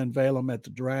 They're going to unveil them at the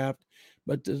draft.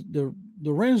 But the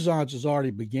renaissance has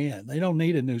already began. They don't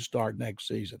need a new start next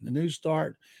season. The new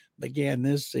start began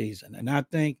this season. And I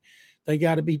think they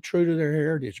got to be true to their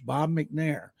heritage. Bob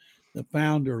McNair, the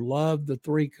founder, loved the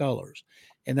three colors.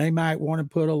 And they might want to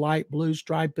put a light blue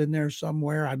stripe in there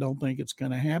somewhere. I don't think it's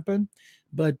going to happen.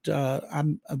 But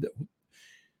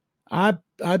I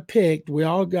picked, we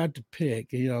all got to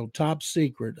pick, top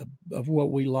secret of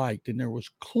what we liked. And there was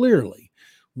clearly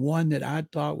one that I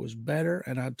thought was better.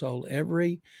 And I told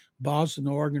every boss in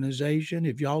the organization,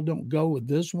 if y'all don't go with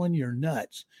this one, you're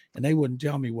nuts. And they wouldn't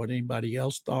tell me what anybody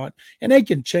else thought. And they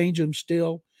can change them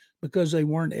still, because they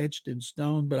weren't etched in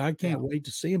stone, but I can't wait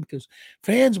to see them because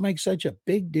fans make such a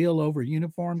big deal over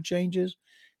uniform changes.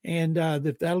 And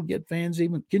if that'll get fans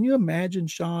even, can you imagine,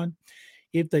 Sean,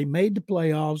 if they made the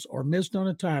playoffs or missed on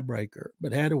a tiebreaker,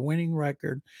 but had a winning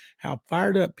record, how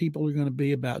fired up people are going to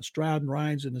be about Stroud and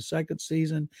Ryans in the second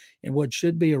season and what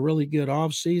should be a really good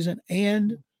off season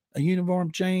and a uniform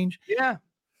change. Yeah.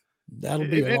 That'll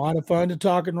be a lot of fun to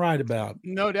talk and write about.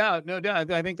 No doubt. No doubt.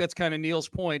 I think that's kind of Neil's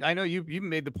point. I know you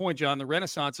made the point, John, the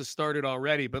Renaissance has started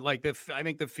already, but like I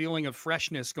think the feeling of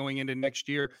freshness going into next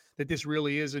year, that this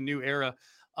really is a new era.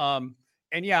 And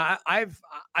yeah,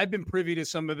 I've been privy to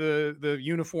some of the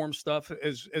uniform stuff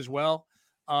as well.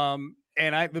 And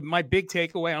my big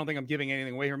takeaway, I don't think I'm giving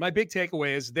anything away here. My big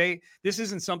takeaway is this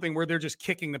isn't something where they're just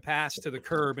kicking the past to the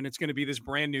curb and it's going to be this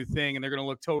brand new thing and they're going to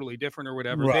look totally different or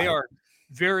whatever. Right. They are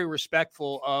very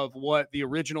respectful of what the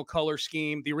original color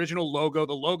scheme, the original logo,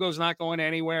 the logo's not going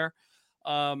anywhere.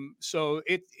 So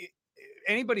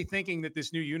anybody thinking that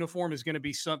this new uniform is going to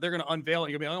be they're going to unveil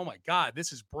it. You're going to be like, oh my God,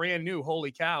 this is brand new.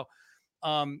 Holy cow.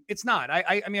 It's not.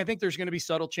 I mean, I think there's going to be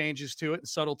subtle changes to it and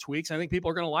subtle tweaks. I think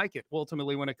people are going to like it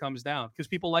ultimately when it comes down because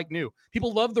people like new.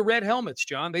 People love the red helmets,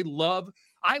 John. I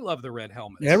love the red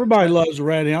helmets. Everybody loves the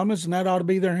red helmets, and that ought to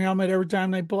be their helmet every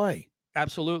time they play.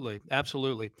 Absolutely.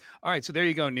 Absolutely. All right. So there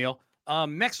you go, Neil.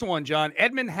 Next one, John.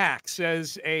 Edmund Hack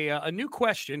says a new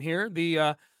question here.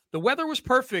 The weather was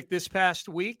perfect this past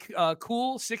week.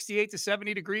 Cool, 68 to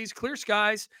 70 degrees, clear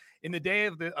skies in the day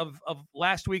of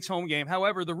last week's home game.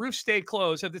 However, the roof stayed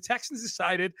closed. Have the Texans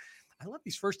decided? I love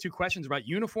these first two questions about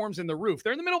uniforms and the roof.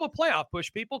 They're in the middle of a playoff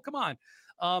push, people. Come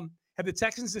on. Have the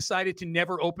Texans decided to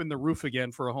never open the roof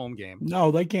again for a home game? No,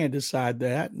 they can't decide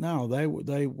that. No, they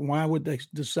why would they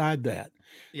decide that?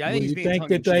 Yeah, I think you think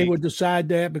that they would decide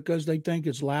that because they think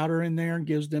it's louder in there and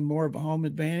gives them more of a home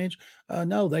advantage?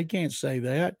 No, they can't say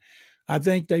that. I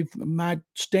think my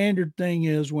standard thing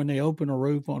is when they open a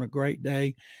roof on a great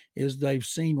day is they've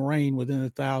seen rain within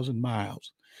 1,000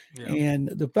 miles. Yeah. And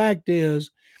the fact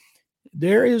is,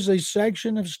 there is a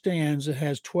section of stands that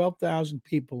has 12,000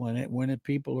 people in it when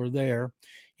people are there,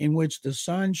 in which the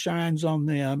sun shines on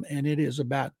them, and it is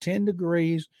about 10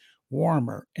 degrees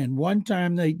warmer. And one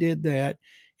time they did that,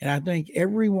 and I think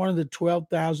every one of the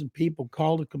 12,000 people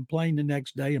called to complain the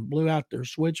next day and blew out their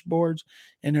switchboards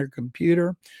and their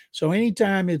computer. So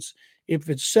anytime if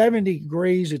it's 70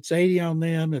 degrees, it's 80 on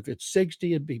them. If it's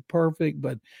 60, it'd be perfect.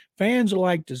 But fans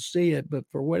like to see it. But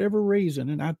for whatever reason,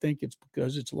 and I think it's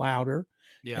because it's louder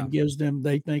and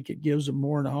they think it gives them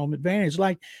more in a home advantage.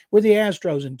 Like with the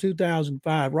Astros in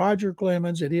 2005, Roger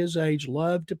Clemens at his age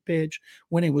loved to pitch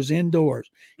when he was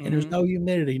indoors. And there's no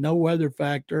humidity, no weather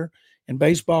factor. And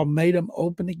baseball made them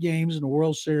open the games in the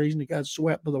World Series, and it got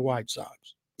swept by the White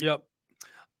Sox. Yep.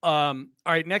 All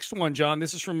right, next one, John.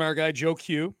 This is from our guy, Joe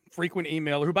Q, frequent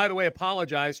emailer, who, by the way,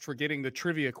 apologized for getting the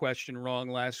trivia question wrong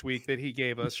last week that he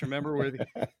gave us. Remember, where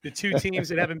the two teams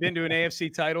that haven't been to an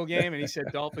AFC title game, and he said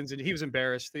Dolphins, and he was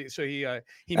embarrassed. So he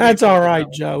That's all right,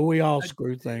 Joe. We all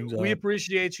screw things up. We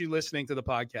appreciate you listening to the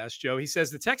podcast, Joe. He says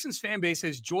the Texans fan base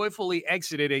has joyfully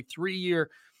exited a 3-year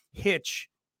hitch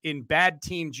in bad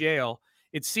team jail.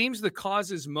 It seems the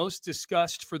causes most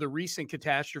discussed for the recent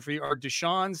catastrophe are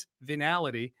Deshaun's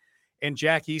venality and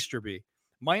Jack Easterby.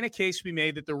 Might a case be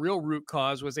made that the real root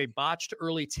cause was a botched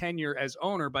early tenure as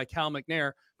owner by Cal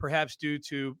McNair, perhaps due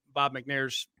to Bob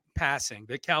McNair's passing,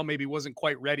 that Cal maybe wasn't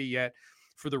quite ready yet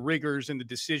for the rigors and the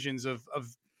decisions of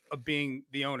being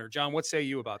the owner. John, what say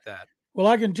you about that? Well,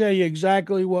 I can tell you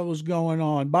exactly what was going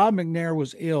on. Bob McNair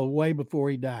was ill way before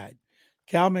he died.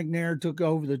 Cal McNair took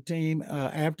over the team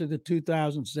after the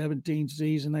 2017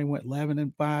 season. They went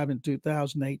 11-5. In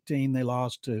 2018, they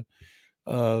lost to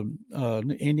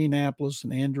Indianapolis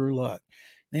and Andrew Luck.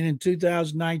 Then in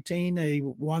 2019, they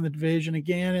won the division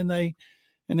again,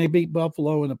 and and they beat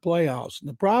Buffalo in the playoffs. And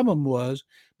the problem was,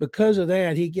 because of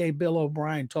that, he gave Bill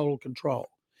O'Brien total control.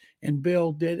 And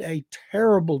Bill did a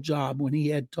terrible job when he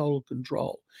had total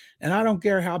control. And I don't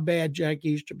care how bad Jack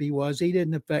Easterby was. He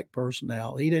didn't affect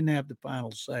personnel. He didn't have the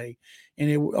final say.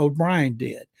 And O'Brien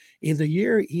did. The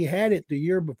year he had it, the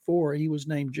year before, he was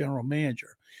named general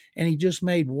manager. And he just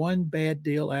made one bad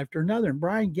deal after another. And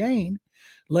Brian Gaine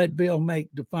let Bill make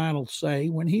the final say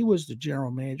when he was the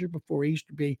general manager before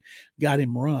Easterby got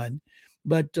him run.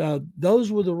 But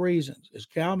those were the reasons. Is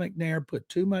Cal McNair put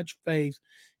too much faith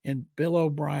in Bill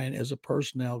O'Brien as a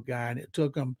personnel guy, and it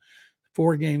took him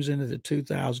 4 games into the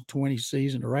 2020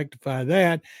 season to rectify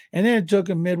that, and then it took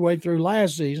him midway through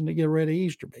last season to get rid of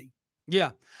Easterby.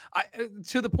 Yeah.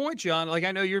 To the point, John, like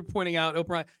I know you're pointing out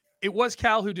O'Brien, it was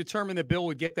Cal who determined that Bill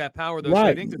would get that power, though. Right. So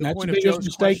I think to the That's point the of biggest Joe's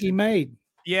mistake question, he made.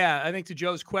 Yeah, I think to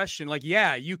Joe's question, like,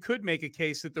 yeah, you could make a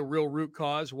case that the real root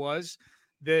cause was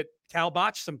that Cal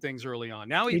botched some things early on.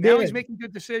 Now he's making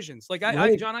good decisions. Like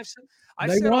John, I've said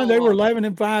They were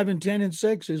 11-5 and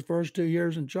 10-6 his first 2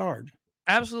 years in charge.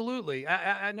 Absolutely.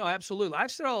 I know. Absolutely. I've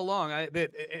said all along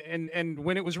that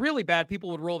when it was really bad,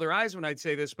 people would roll their eyes when I'd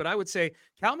say this, but I would say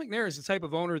Cal McNair is the type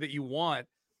of owner that you want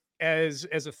as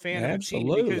a fan of the team,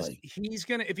 because he's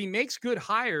going to, if he makes good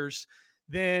hires,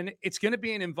 then it's going to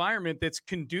be an environment that's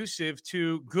conducive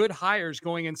to good hires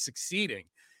going and succeeding.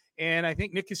 And I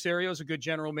think Nick Caserio is a good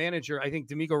general manager. I think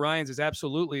D'Amico Ryans is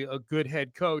absolutely a good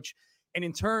head coach. And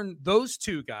in turn, those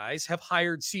two guys have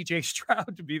hired CJ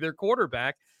Stroud to be their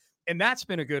quarterback. And that's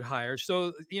been a good hire.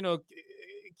 So,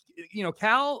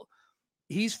 Cal,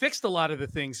 he's fixed a lot of the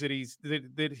things that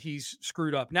he's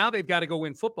screwed up. Now they've got to go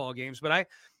win football games. But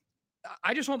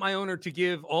I just want my owner to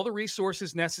give all the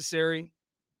resources necessary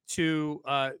to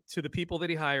the people that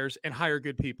he hires and hire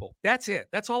good people. That's it.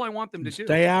 That's all I want them to do.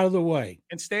 Stay out of the way.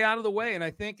 And I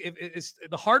think it's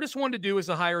the hardest one to do is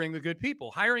the hiring the good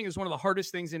people. Hiring is one of the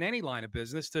hardest things in any line of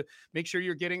business, to make sure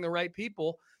you're getting the right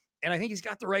people. And I think he's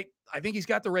got the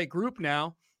right group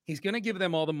now. He's going to give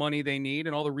them all the money they need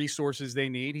and all the resources they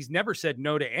need. He's never said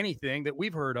no to anything that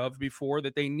we've heard of before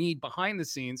that they need behind the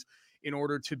scenes in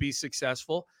order to be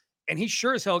successful. And he's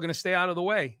sure as hell going to stay out of the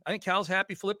way. I think Cal's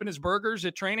happy flipping his burgers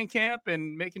at training camp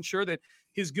and making sure that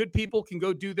his good people can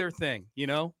go do their thing,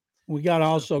 We got to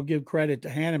also give credit to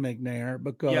Hannah McNair,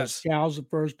 because Cal's the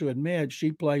first to admit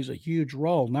she plays a huge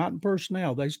role, not in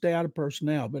personnel. They stay out of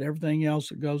personnel, but everything else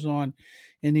that goes on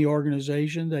in the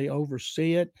organization, they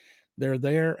oversee it. They're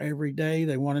there every day.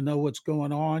 They want to know what's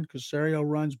going on. Caserio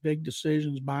runs big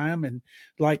decisions by him. And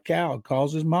like Cal,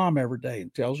 calls his mom every day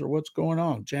and tells her what's going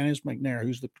on. Janice McNair,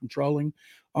 who's the controlling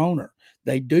owner.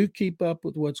 They do keep up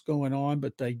with what's going on,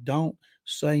 but they don't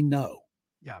say no.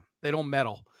 Yeah, they don't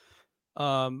meddle.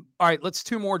 All right, let's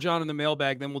 2 more, John, in the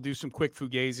mailbag. Then we'll do some quick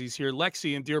fugazis here.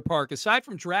 Lexi in Deer Park. Aside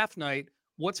from draft night,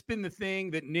 what's been the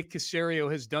thing that Nick Caserio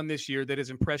has done this year that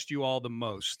has impressed you all the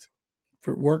most?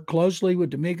 Work closely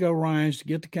with D'Amico Ryans to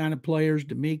get the kind of players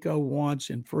D'Amico wants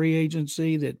in free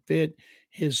agency that fit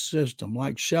his system,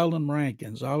 like Sheldon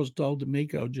Rankins. I was told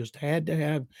D'Amico just had to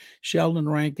have Sheldon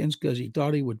Rankins because he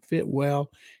thought he would fit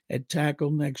well at tackle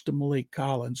next to Malik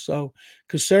Collins. So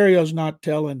Caserio's not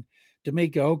telling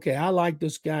D'Amico, okay, I like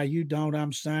this guy, you don't,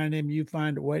 I'm signing him, you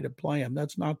find a way to play him.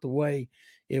 That's not the way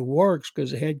it works, because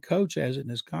the head coach has it in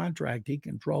his contract. He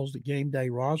controls the game day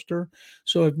roster.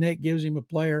 So if Nick gives him a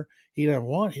player he doesn't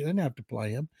want, he doesn't have to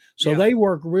play him. So they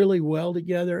work really well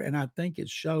together, and I think it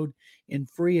showed in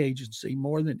free agency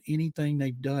more than anything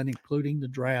they've done, including the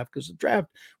draft, because the draft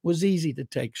was easy to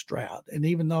take Stroud. And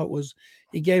even though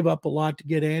he gave up a lot to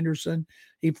get Anderson,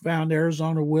 he found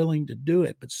Arizona willing to do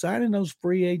it. But signing those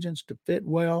free agents to fit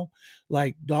well,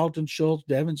 like Dalton Schultz,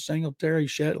 Devin Singletary,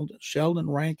 Sheldon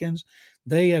Rankins,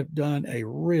 they have done a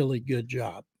really good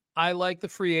job. I like the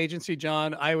free agency,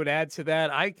 John. I would add to that,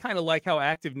 I kind of like how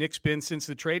active Nick's been since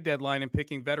the trade deadline and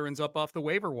picking veterans up off the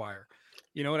waiver wire.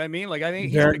 You know what I mean? Like, I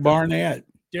think Derek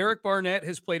Barnett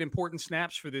has played important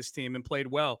snaps for this team and played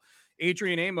well.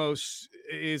 Adrian Amos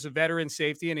is a veteran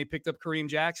safety, and he picked up Kareem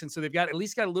Jackson. So they've at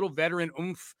least got a little veteran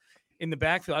oomph in the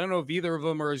backfield. I don't know if either of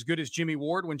them are as good as Jimmy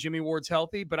Ward when Jimmy Ward's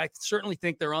healthy, but I certainly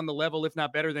think they're on the level, if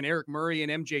not better than Eric Murray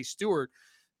and MJ Stewart,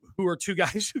 who are 2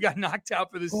 guys who got knocked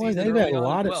out for the season. They've had a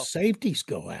lot of safeties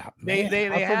go out. Man, they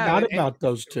forgot about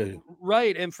those 2.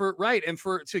 Right. And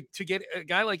to get a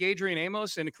guy like Adrian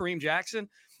Amos and Kareem Jackson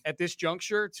at this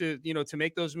juncture to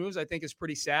make those moves, I think is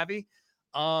pretty savvy.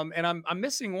 And I'm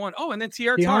missing one. Oh, and then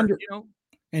Tierre Tart,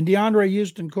 And DeAndre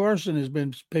Houston Carson has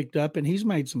been picked up, and he's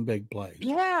made some big plays.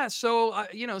 Yeah. So,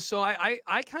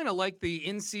 I kind of like the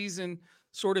in-season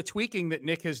sort of tweaking that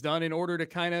Nick has done in order to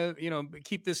kind of,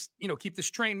 keep this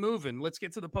train moving. Let's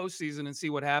get to the postseason and see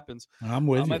what happens. I'm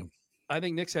with you. I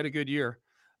think Nick's had a good year.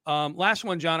 Last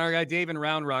one, John, our guy Dave in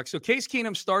Round Rock. So Case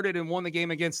Keenum started and won the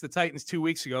game against the Titans 2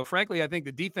 weeks ago. Frankly, I think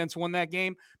the defense won that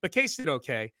game, but Case did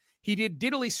okay. He did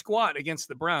diddly squat against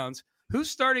the Browns. Who's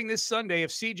starting this Sunday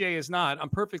if CJ is not? I'm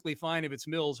perfectly fine if it's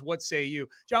Mills. What say you?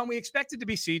 John, we expect it to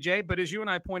be CJ, but as you and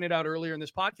I pointed out earlier in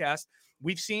this podcast,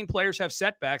 we've seen players have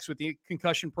setbacks with the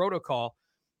concussion protocol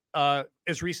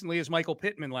as recently as Michael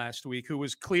Pittman last week, who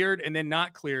was cleared and then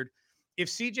not cleared. If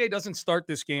CJ doesn't start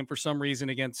this game for some reason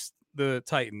against the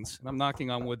Titans, and I'm knocking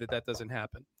on wood that doesn't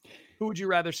happen, who would you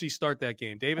rather see start that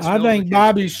game? Davis I Mills think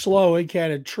Bobby Slowick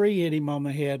had a tree hit him on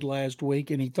the head last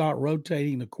week, and he thought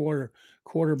rotating the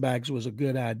quarterbacks was a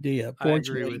good idea.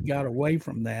 Fortunately, he got away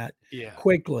from that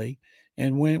quickly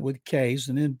and went with Case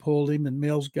and then pulled him, and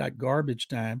Mills got garbage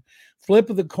time. Flip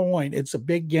of the coin. It's a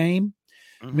big game.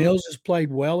 Mm-hmm. Mills has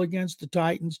played well against the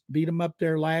Titans, beat them up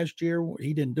there last year.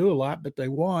 He didn't do a lot, but they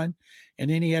won.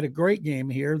 And then he had a great game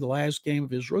here, the last game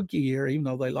of his rookie year, even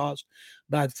though they lost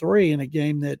by 3 in a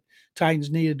game that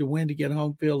Titans needed to win to get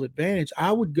home field advantage.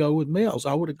 I would go with Mills.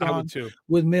 I would have gone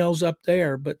with Mills up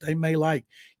there, but they may like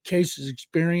Case's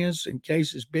experience and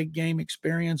Case's big game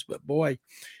experience. But boy,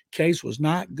 Case was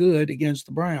not good against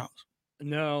the Browns.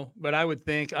 No, but I would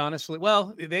think, honestly,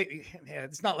 well,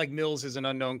 it's not like Mills is an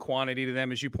unknown quantity to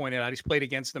them, as you pointed out. He's played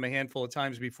against them a handful of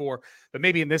times before, but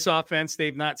maybe in this offense,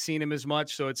 they've not seen him as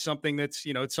much. So it's something that's,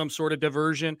 it's some sort of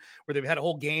diversion where they've had a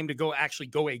whole game to go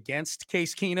against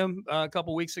Case Keenum a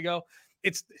couple weeks ago.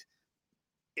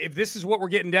 If this is what we're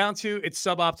getting down to, it's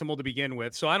suboptimal to begin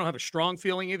with. So I don't have a strong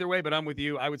feeling either way, but I'm with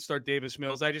you. I would start Davis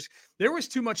Mills. There was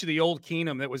too much of the old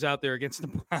Keenum that was out there against the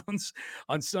Browns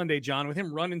on Sunday, John, with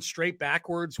him running straight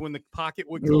backwards when the pocket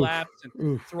would collapse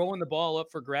and throwing the ball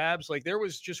up for grabs. Like there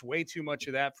was just way too much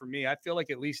of that for me. I feel like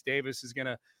at least Davis is going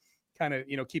to kind of,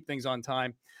 keep things on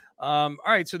time. All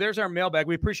right. So there's our mailbag.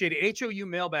 We appreciate it.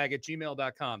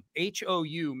 HOUmailbag@gmail.com.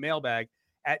 HOUmailbag@gmail.com.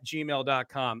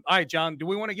 All right, John, do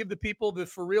we want to give the people the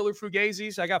for real or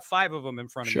Fugazis? I got 5 of them in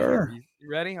front of me. Sure.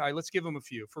 You ready? All right, let's give them a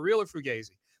few. For real or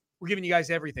Fugazi? We're giving you guys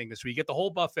everything this week. Get the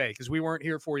whole buffet because we weren't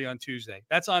here for you on Tuesday.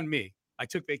 That's on me. I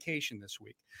took vacation this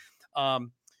week.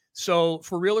 So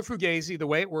for real or Fugazi, the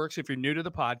way it works, if you're new to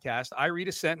the podcast, I read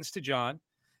a sentence to John.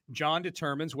 John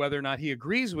determines whether or not he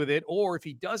agrees with it, or if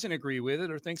he doesn't agree with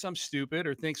it or thinks I'm stupid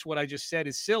or thinks what I just said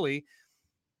is silly.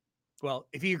 Well,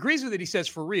 if he agrees with it, he says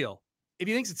for real. If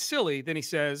he thinks it's silly, then he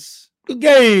says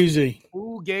Fugazi.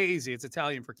 Fugazi. It's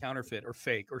Italian for counterfeit or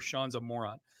fake, or Sean's a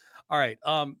moron. All right.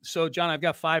 So John, I've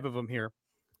got 5 of them here.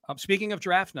 Speaking of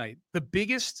draft night, the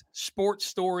biggest sports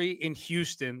story in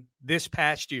Houston this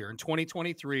past year in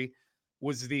 2023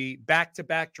 was the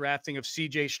back-to-back drafting of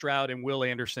C.J. Stroud and Will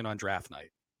Anderson on draft night.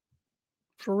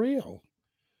 For real?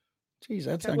 Geez,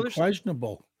 that's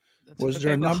unquestionable. Was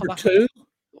there a number 2?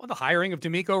 Well, the hiring of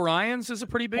D'Amico Ryans is a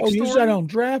pretty big story. Oh, you said on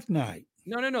draft night.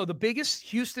 No. The biggest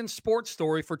Houston sports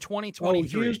story for 2023. Oh,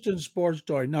 Houston sports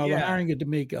story. No, the hiring of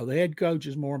D'Amico. The head coach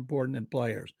is more important than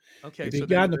players. Okay. If he's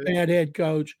gotten a bad head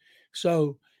coach,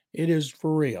 so it is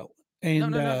for real. And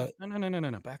no.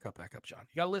 Back up, John.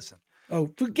 You got to listen. Oh,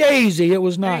 Fugazi. It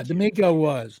was not. D'Amico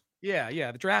was.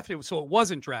 Yeah. The draft. So it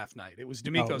wasn't draft night. It was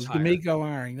D'Amico's hiring. D'Amico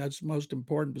hiring. That's the most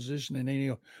important position in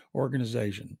any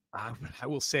organization. I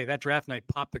will say that draft night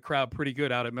popped the crowd pretty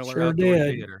good out at Miller Sure Outdoor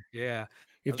did. Theater. Yeah.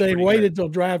 If they waited till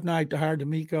draft night to hire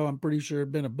D'Amico, I'm pretty sure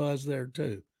it'd been a buzz there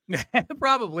too.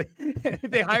 Probably.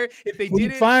 We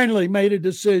finally made a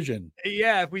decision.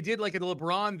 Yeah, if we did like a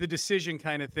LeBron the decision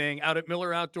kind of thing out at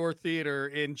Miller Outdoor Theater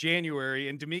in January,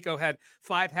 and D'Amico had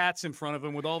 5 hats in front of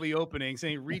him with all the openings, and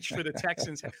he reached for the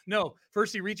Texans hat. No,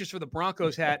 first he reaches for the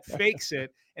Broncos hat, fakes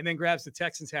it, and then grabs the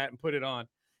Texans hat and put it on.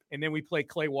 And then we play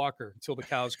Clay Walker until the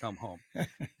cows come home.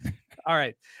 All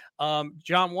right.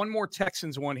 John, one more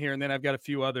Texans one here, and then I've got a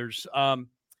few others.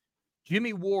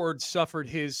 Jimmy Ward suffered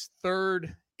his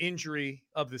 3rd injury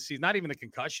of the season, not even a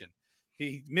concussion.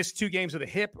 He missed 2 games of the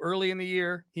hip early in the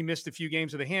year. He missed a few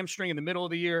games of the hamstring in the middle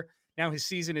of the year. Now his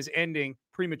season is ending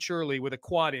prematurely with a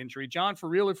quad injury. John, for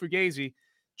real or Fugazi,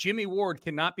 Jimmy Ward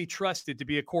cannot be trusted to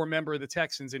be a core member of the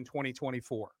Texans in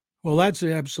 2024. Well, that's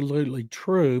absolutely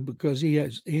true because he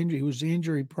was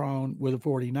injury prone with the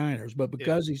 49ers, but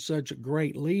because he's such a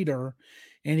great leader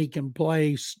and he can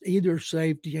play either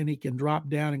safety and he can drop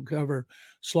down and cover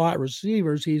slot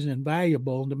receivers, he's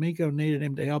invaluable. And D'Amico needed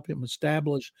him to help him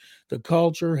establish the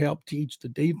culture, help teach the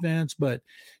defense, but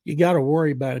you got to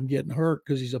worry about him getting hurt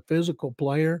because he's a physical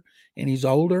player and he's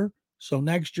older. So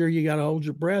next year you got to hold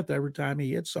your breath every time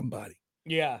he hits somebody.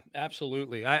 Yeah,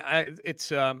 absolutely. I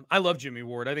love Jimmy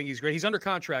Ward. I think he's great. He's under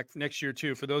contract next year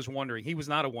too. For those wondering, he was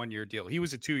not a 1-year deal. He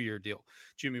was a 2-year deal,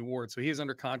 Jimmy Ward. So he is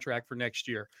under contract for next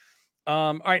year.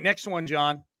 All right, next one,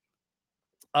 John.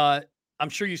 I'm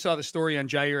sure you saw the story on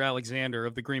Jair Alexander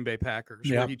of the Green Bay Packers,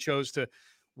 where he chose to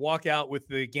walk out with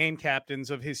the game captains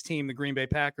of his team, the Green Bay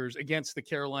Packers, against the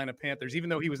Carolina Panthers, even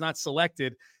though he was not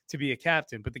selected to be a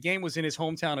captain. But the game was in his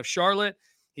hometown of Charlotte.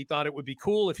 He thought it would be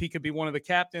cool if he could be one of the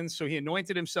captains. So he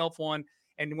anointed himself one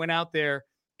and went out there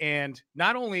and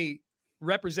not only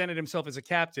represented himself as a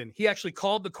captain, he actually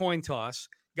called the coin toss,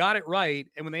 got it right.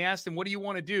 And when they asked him, what do you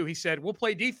want to do? He said, we'll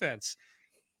play defense.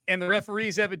 And the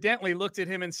referees evidently looked at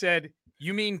him and said,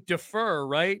 you mean defer,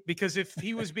 right? Because if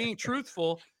he was being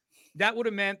truthful, that would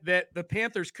have meant that the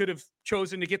Panthers could have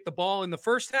chosen to get the ball in the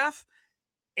first half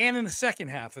and in the second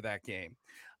half of that game.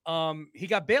 He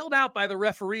got bailed out by the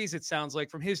referees, it sounds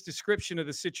like, from his description of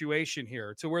the situation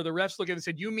here, to where the refs looked at him and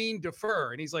said, you mean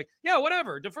defer? And he's like, yeah,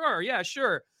 whatever, defer. Yeah,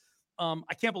 sure.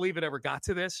 I can't believe it ever got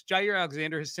to this. Jair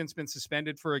Alexander has since been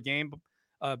suspended for a game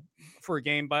for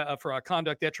a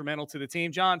conduct detrimental to the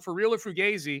team. John, for real or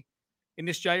fugazi, in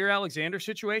this Jair Alexander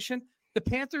situation, the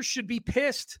Panthers should be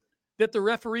pissed that the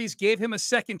referees gave him a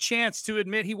second chance to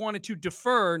admit he wanted to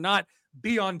defer, not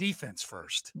be on defense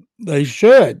first. They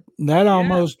should. That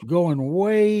almost going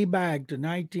way back to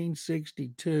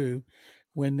 1962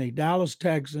 when the Dallas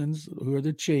Texans, who are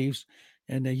the Chiefs,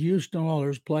 and the Houston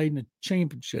Oilers played in the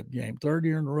championship game. Third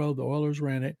year in a row, the Oilers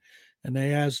ran it. And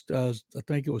they asked, I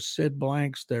think it was Sid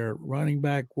Blanks, their running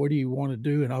back, what do you want to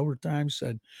do in overtime?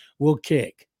 Said, we'll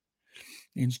kick.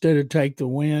 Instead of take the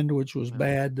wind, which was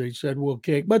bad, they said, we'll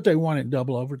kick. But they won it in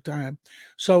double overtime.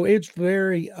 So it's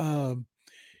very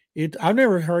I've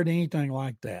never heard anything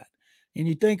like that. And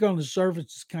you think on the surface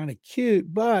it's kind of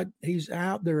cute, but he's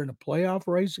out there in a playoff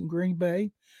race in Green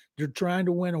Bay. They're trying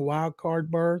to win a wild card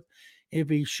berth. If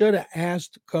he should have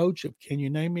asked the coach, can you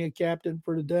name me a captain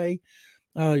for today?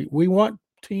 We want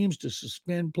teams to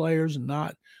suspend players and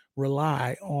not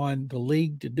rely on the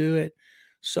league to do it.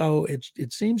 So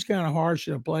it seems kind of harsh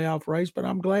in a playoff race, but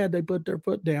I'm glad they put their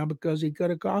foot down because he could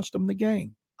have cost them the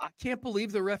game. I can't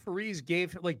believe the referees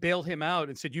bailed him out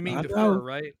and said, you mean defer,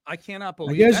 right? I cannot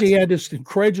believe. I guess he had this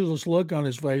incredulous look on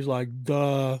his face like,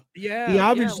 duh. Yeah. He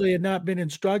obviously had not been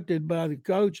instructed by the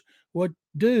coach what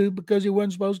do because he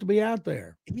wasn't supposed to be out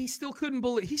there. He still couldn't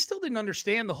believe. He still didn't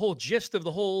understand the whole gist of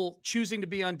the whole choosing to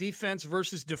be on defense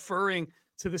versus deferring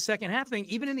to the second half thing.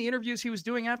 Even in the interviews he was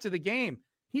doing after the game,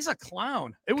 he's a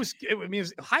clown. It was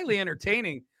highly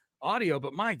entertaining audio,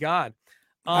 but my God.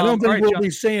 I don't think we'll be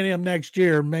seeing him next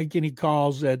year make any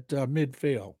calls at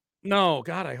midfield. No,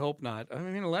 God, I hope not. I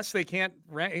mean, unless they can't,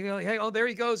 hey, oh, there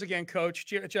he goes again, Coach.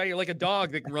 Jair, like a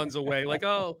dog that runs away. Like,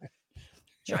 oh,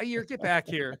 Jair, get back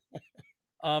here.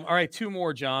 All right, two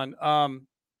more, John.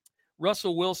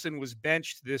 Russell Wilson was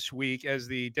benched this week as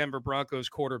the Denver Broncos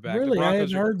quarterback. Really? I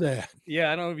hadn't heard that.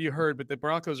 Yeah, I don't know if you heard, but the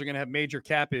Broncos are going to have major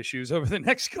cap issues over the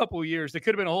next couple of years. They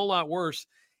could have been a whole lot worse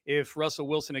if Russell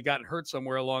Wilson had gotten hurt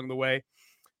somewhere along the way.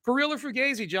 For real or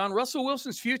fugazi, John, Russell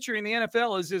Wilson's future in the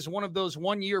NFL is one of those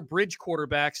one-year bridge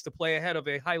quarterbacks to play ahead of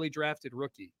a highly drafted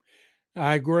rookie.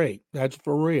 I agree. That's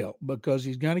for real because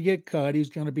he's going to get cut.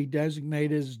 He's going to be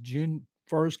designated as June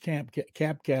 1st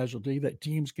cap casualty. That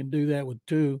teams can do that with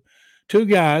two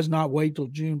guys, not wait till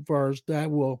June 1st.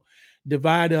 That will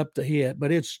divide up the hit,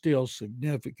 but it's still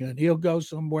significant. He'll go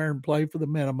somewhere and play for the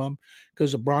minimum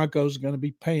because the Broncos are going to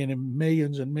be paying him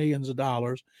millions and millions of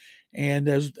dollars. And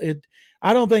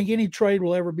I don't think any trade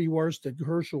will ever be worse than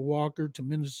Herschel Walker to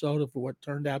Minnesota for what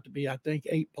turned out to be, I think,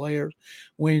 8 players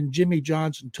when Jimmy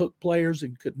Johnson took players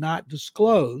and could not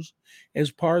disclose as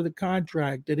part of the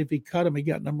contract that if he cut them, he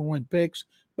got number 1 picks.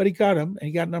 But he cut them and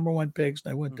he got number 1 picks.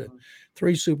 And they went to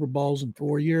 3 Super Bowls in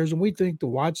 4 years. And we think the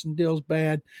Watson deal's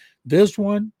bad. This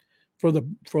one for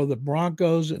the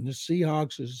Broncos and the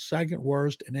Seahawks is second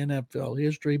worst in NFL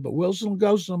history. But Wilson will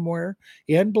go somewhere.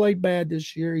 He hadn't played bad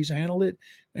this year. He's handled it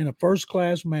in a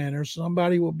first-class manner.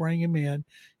 Somebody will bring him in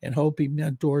and hope he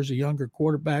mentors a younger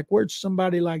quarterback. Where it's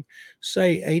somebody like,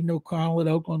 say, Aiden O'Connell at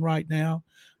Oakland right now.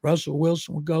 Russell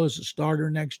Wilson will go as a starter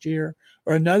next year,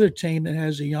 or another team that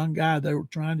has a young guy they were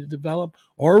trying to develop,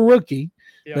 or a rookie,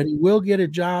 but he will get a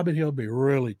job and he'll be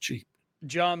really cheap.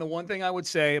 John, the one thing I would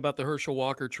say about the Herschel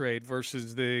Walker trade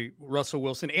versus the Russell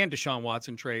Wilson and Deshaun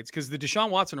Watson trades, because the Deshaun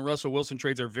Watson and Russell Wilson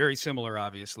trades are very similar,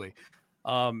 obviously.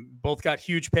 Both got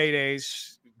huge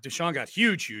paydays. Deshaun got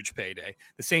huge payday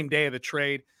the same day of the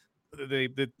trade.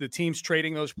 The teams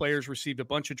trading those players received a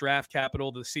bunch of draft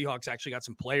capital. The Seahawks actually got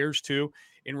some players too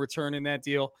in return in that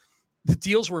deal. the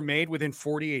deals were made within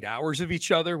 48 hours of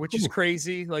each other, which is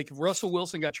crazy. Like Russell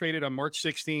Wilson got traded on March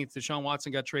 16th. Deshaun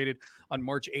Watson got traded on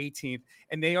March 18th.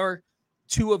 And they are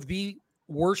two of the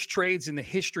worst trades in the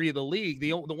history of the league.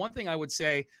 The one thing I would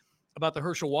say about the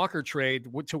Herschel Walker trade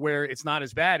to where it's not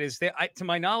as bad is that, to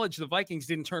my knowledge, the Vikings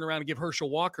didn't turn around and give Herschel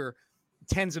Walker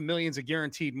tens of millions of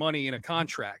guaranteed money in a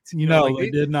contract. They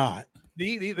did not.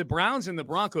 The Browns and the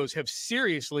Broncos have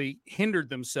seriously hindered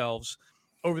themselves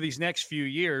over these next few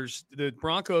years. The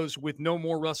Broncos with no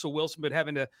more Russell Wilson, but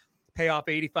having to pay off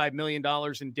 $85 million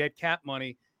in dead cap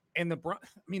money. And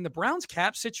the Browns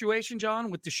cap situation,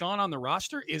 John, with Deshaun on the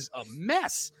roster is a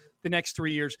mess the next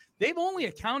 3 years. They've only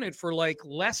accounted for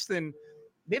less than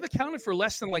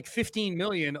like 15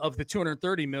 million of the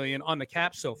 230 million on the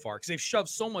cap so far, because they've shoved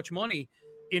so much money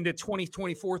into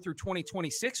 2024 through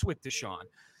 2026 with Deshaun.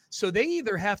 So they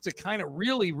either have to kind of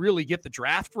really, really get the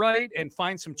draft right and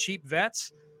find some cheap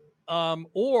vets,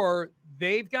 or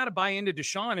they've got to buy into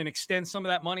Deshaun and extend some of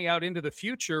that money out into the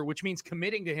future, which means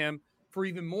committing to him for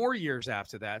even more years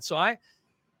after that. So I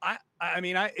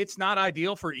mean, it's not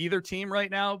ideal for either team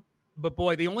right now, but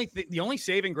boy, the only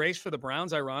saving grace for the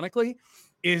Browns, ironically,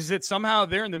 is that somehow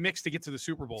they're in the mix to get to the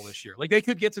Super Bowl this year. Like, they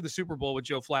could get to the Super Bowl with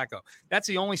Joe Flacco. That's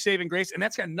the only saving grace, and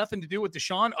that's got nothing to do with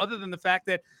Deshaun other than the fact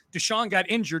that Deshaun got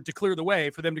injured to clear the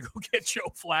way for them to go get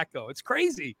Joe Flacco. It's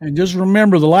crazy. And just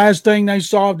remember, the last thing they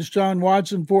saw of Deshaun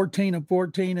Watson, 14 of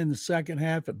 14 in the second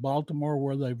half at Baltimore,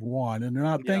 where they've won. And they're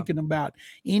not thinking about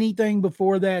anything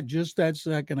before that, just that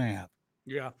second half.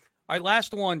 Yeah. All right,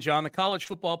 last one, John. The college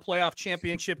football playoff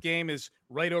championship game is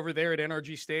right over there at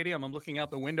NRG Stadium. I'm looking out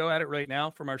the window at it right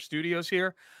now from our studios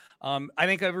here. I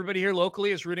think everybody here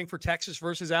locally is rooting for Texas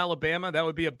versus Alabama. That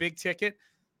would be a big ticket.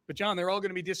 But, John, they're all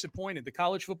going to be disappointed. The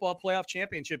college football playoff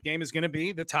championship game is going to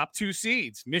be the top two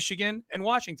seeds, Michigan and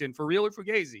Washington, for real or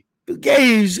fugazi?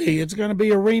 Fugazi. It's going to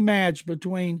be a rematch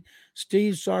between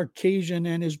Steve Sarkisian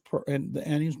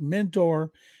and his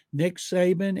mentor, Nick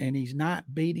Saban, and he's not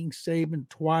beating Saban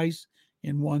twice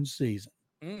in one season.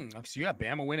 So you got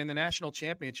Bama winning the national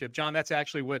championship. John, that's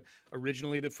actually what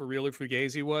originally the for real or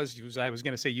fugazi was. I was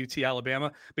going to say UT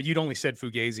Alabama, but you'd only said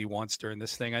fugazi once during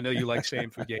this thing. I know you like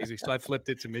saying fugazi, so I flipped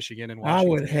it to Michigan and Washington. I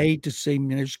would hate to see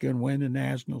Michigan win the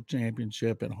national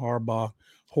championship and Harbaugh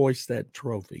hoist that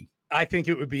trophy. I think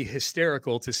it would be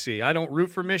hysterical to see. I don't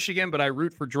root for Michigan, but I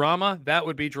root for drama. That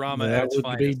would be drama. That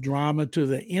would be drama to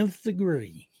the nth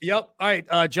degree. Yep. All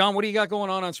right, John, what do you got going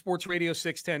on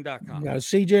sportsradio610.com? Got a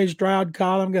C.J. Stroud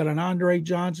column, got an Andre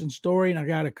Johnson story, and I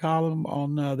got a column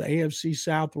on the AFC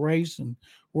South race and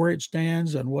where it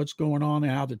stands and what's going on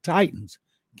and how the Titans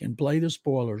can play the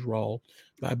spoilers role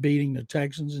by beating the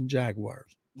Texans and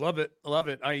Jaguars. Love it. Love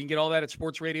it. You can get all that at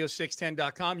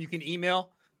sportsradio610.com. You can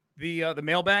email the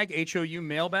mailbag, HOU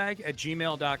mailbag at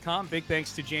gmail.com. Big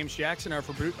thanks to James Jackson, our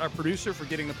producer, for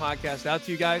getting the podcast out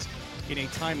to you guys in a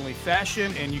timely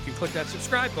fashion. And you can click that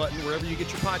subscribe button wherever you get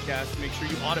your podcast to make sure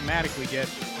you automatically get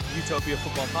Utopia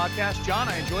Football Podcast. John,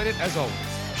 I enjoyed it as always.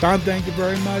 Sean, thank you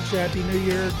very much. Happy New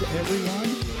Year to everyone.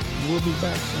 We'll be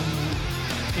back soon.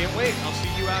 Can't wait. I'll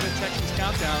see you out at Texans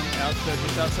Countdown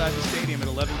just outside the stadium at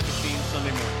 11:15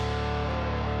 Sunday morning.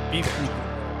 Be there.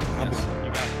 Yes,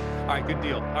 you got it. All right, good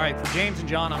deal. All right, for James and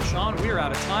John, I'm Sean. We are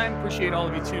out of time. Appreciate all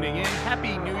of you tuning in.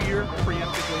 Happy New Year,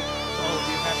 preemptively, to all of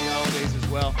you. Happy holidays as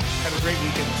well. Have a great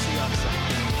weekend. We'll see you on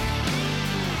Sunday.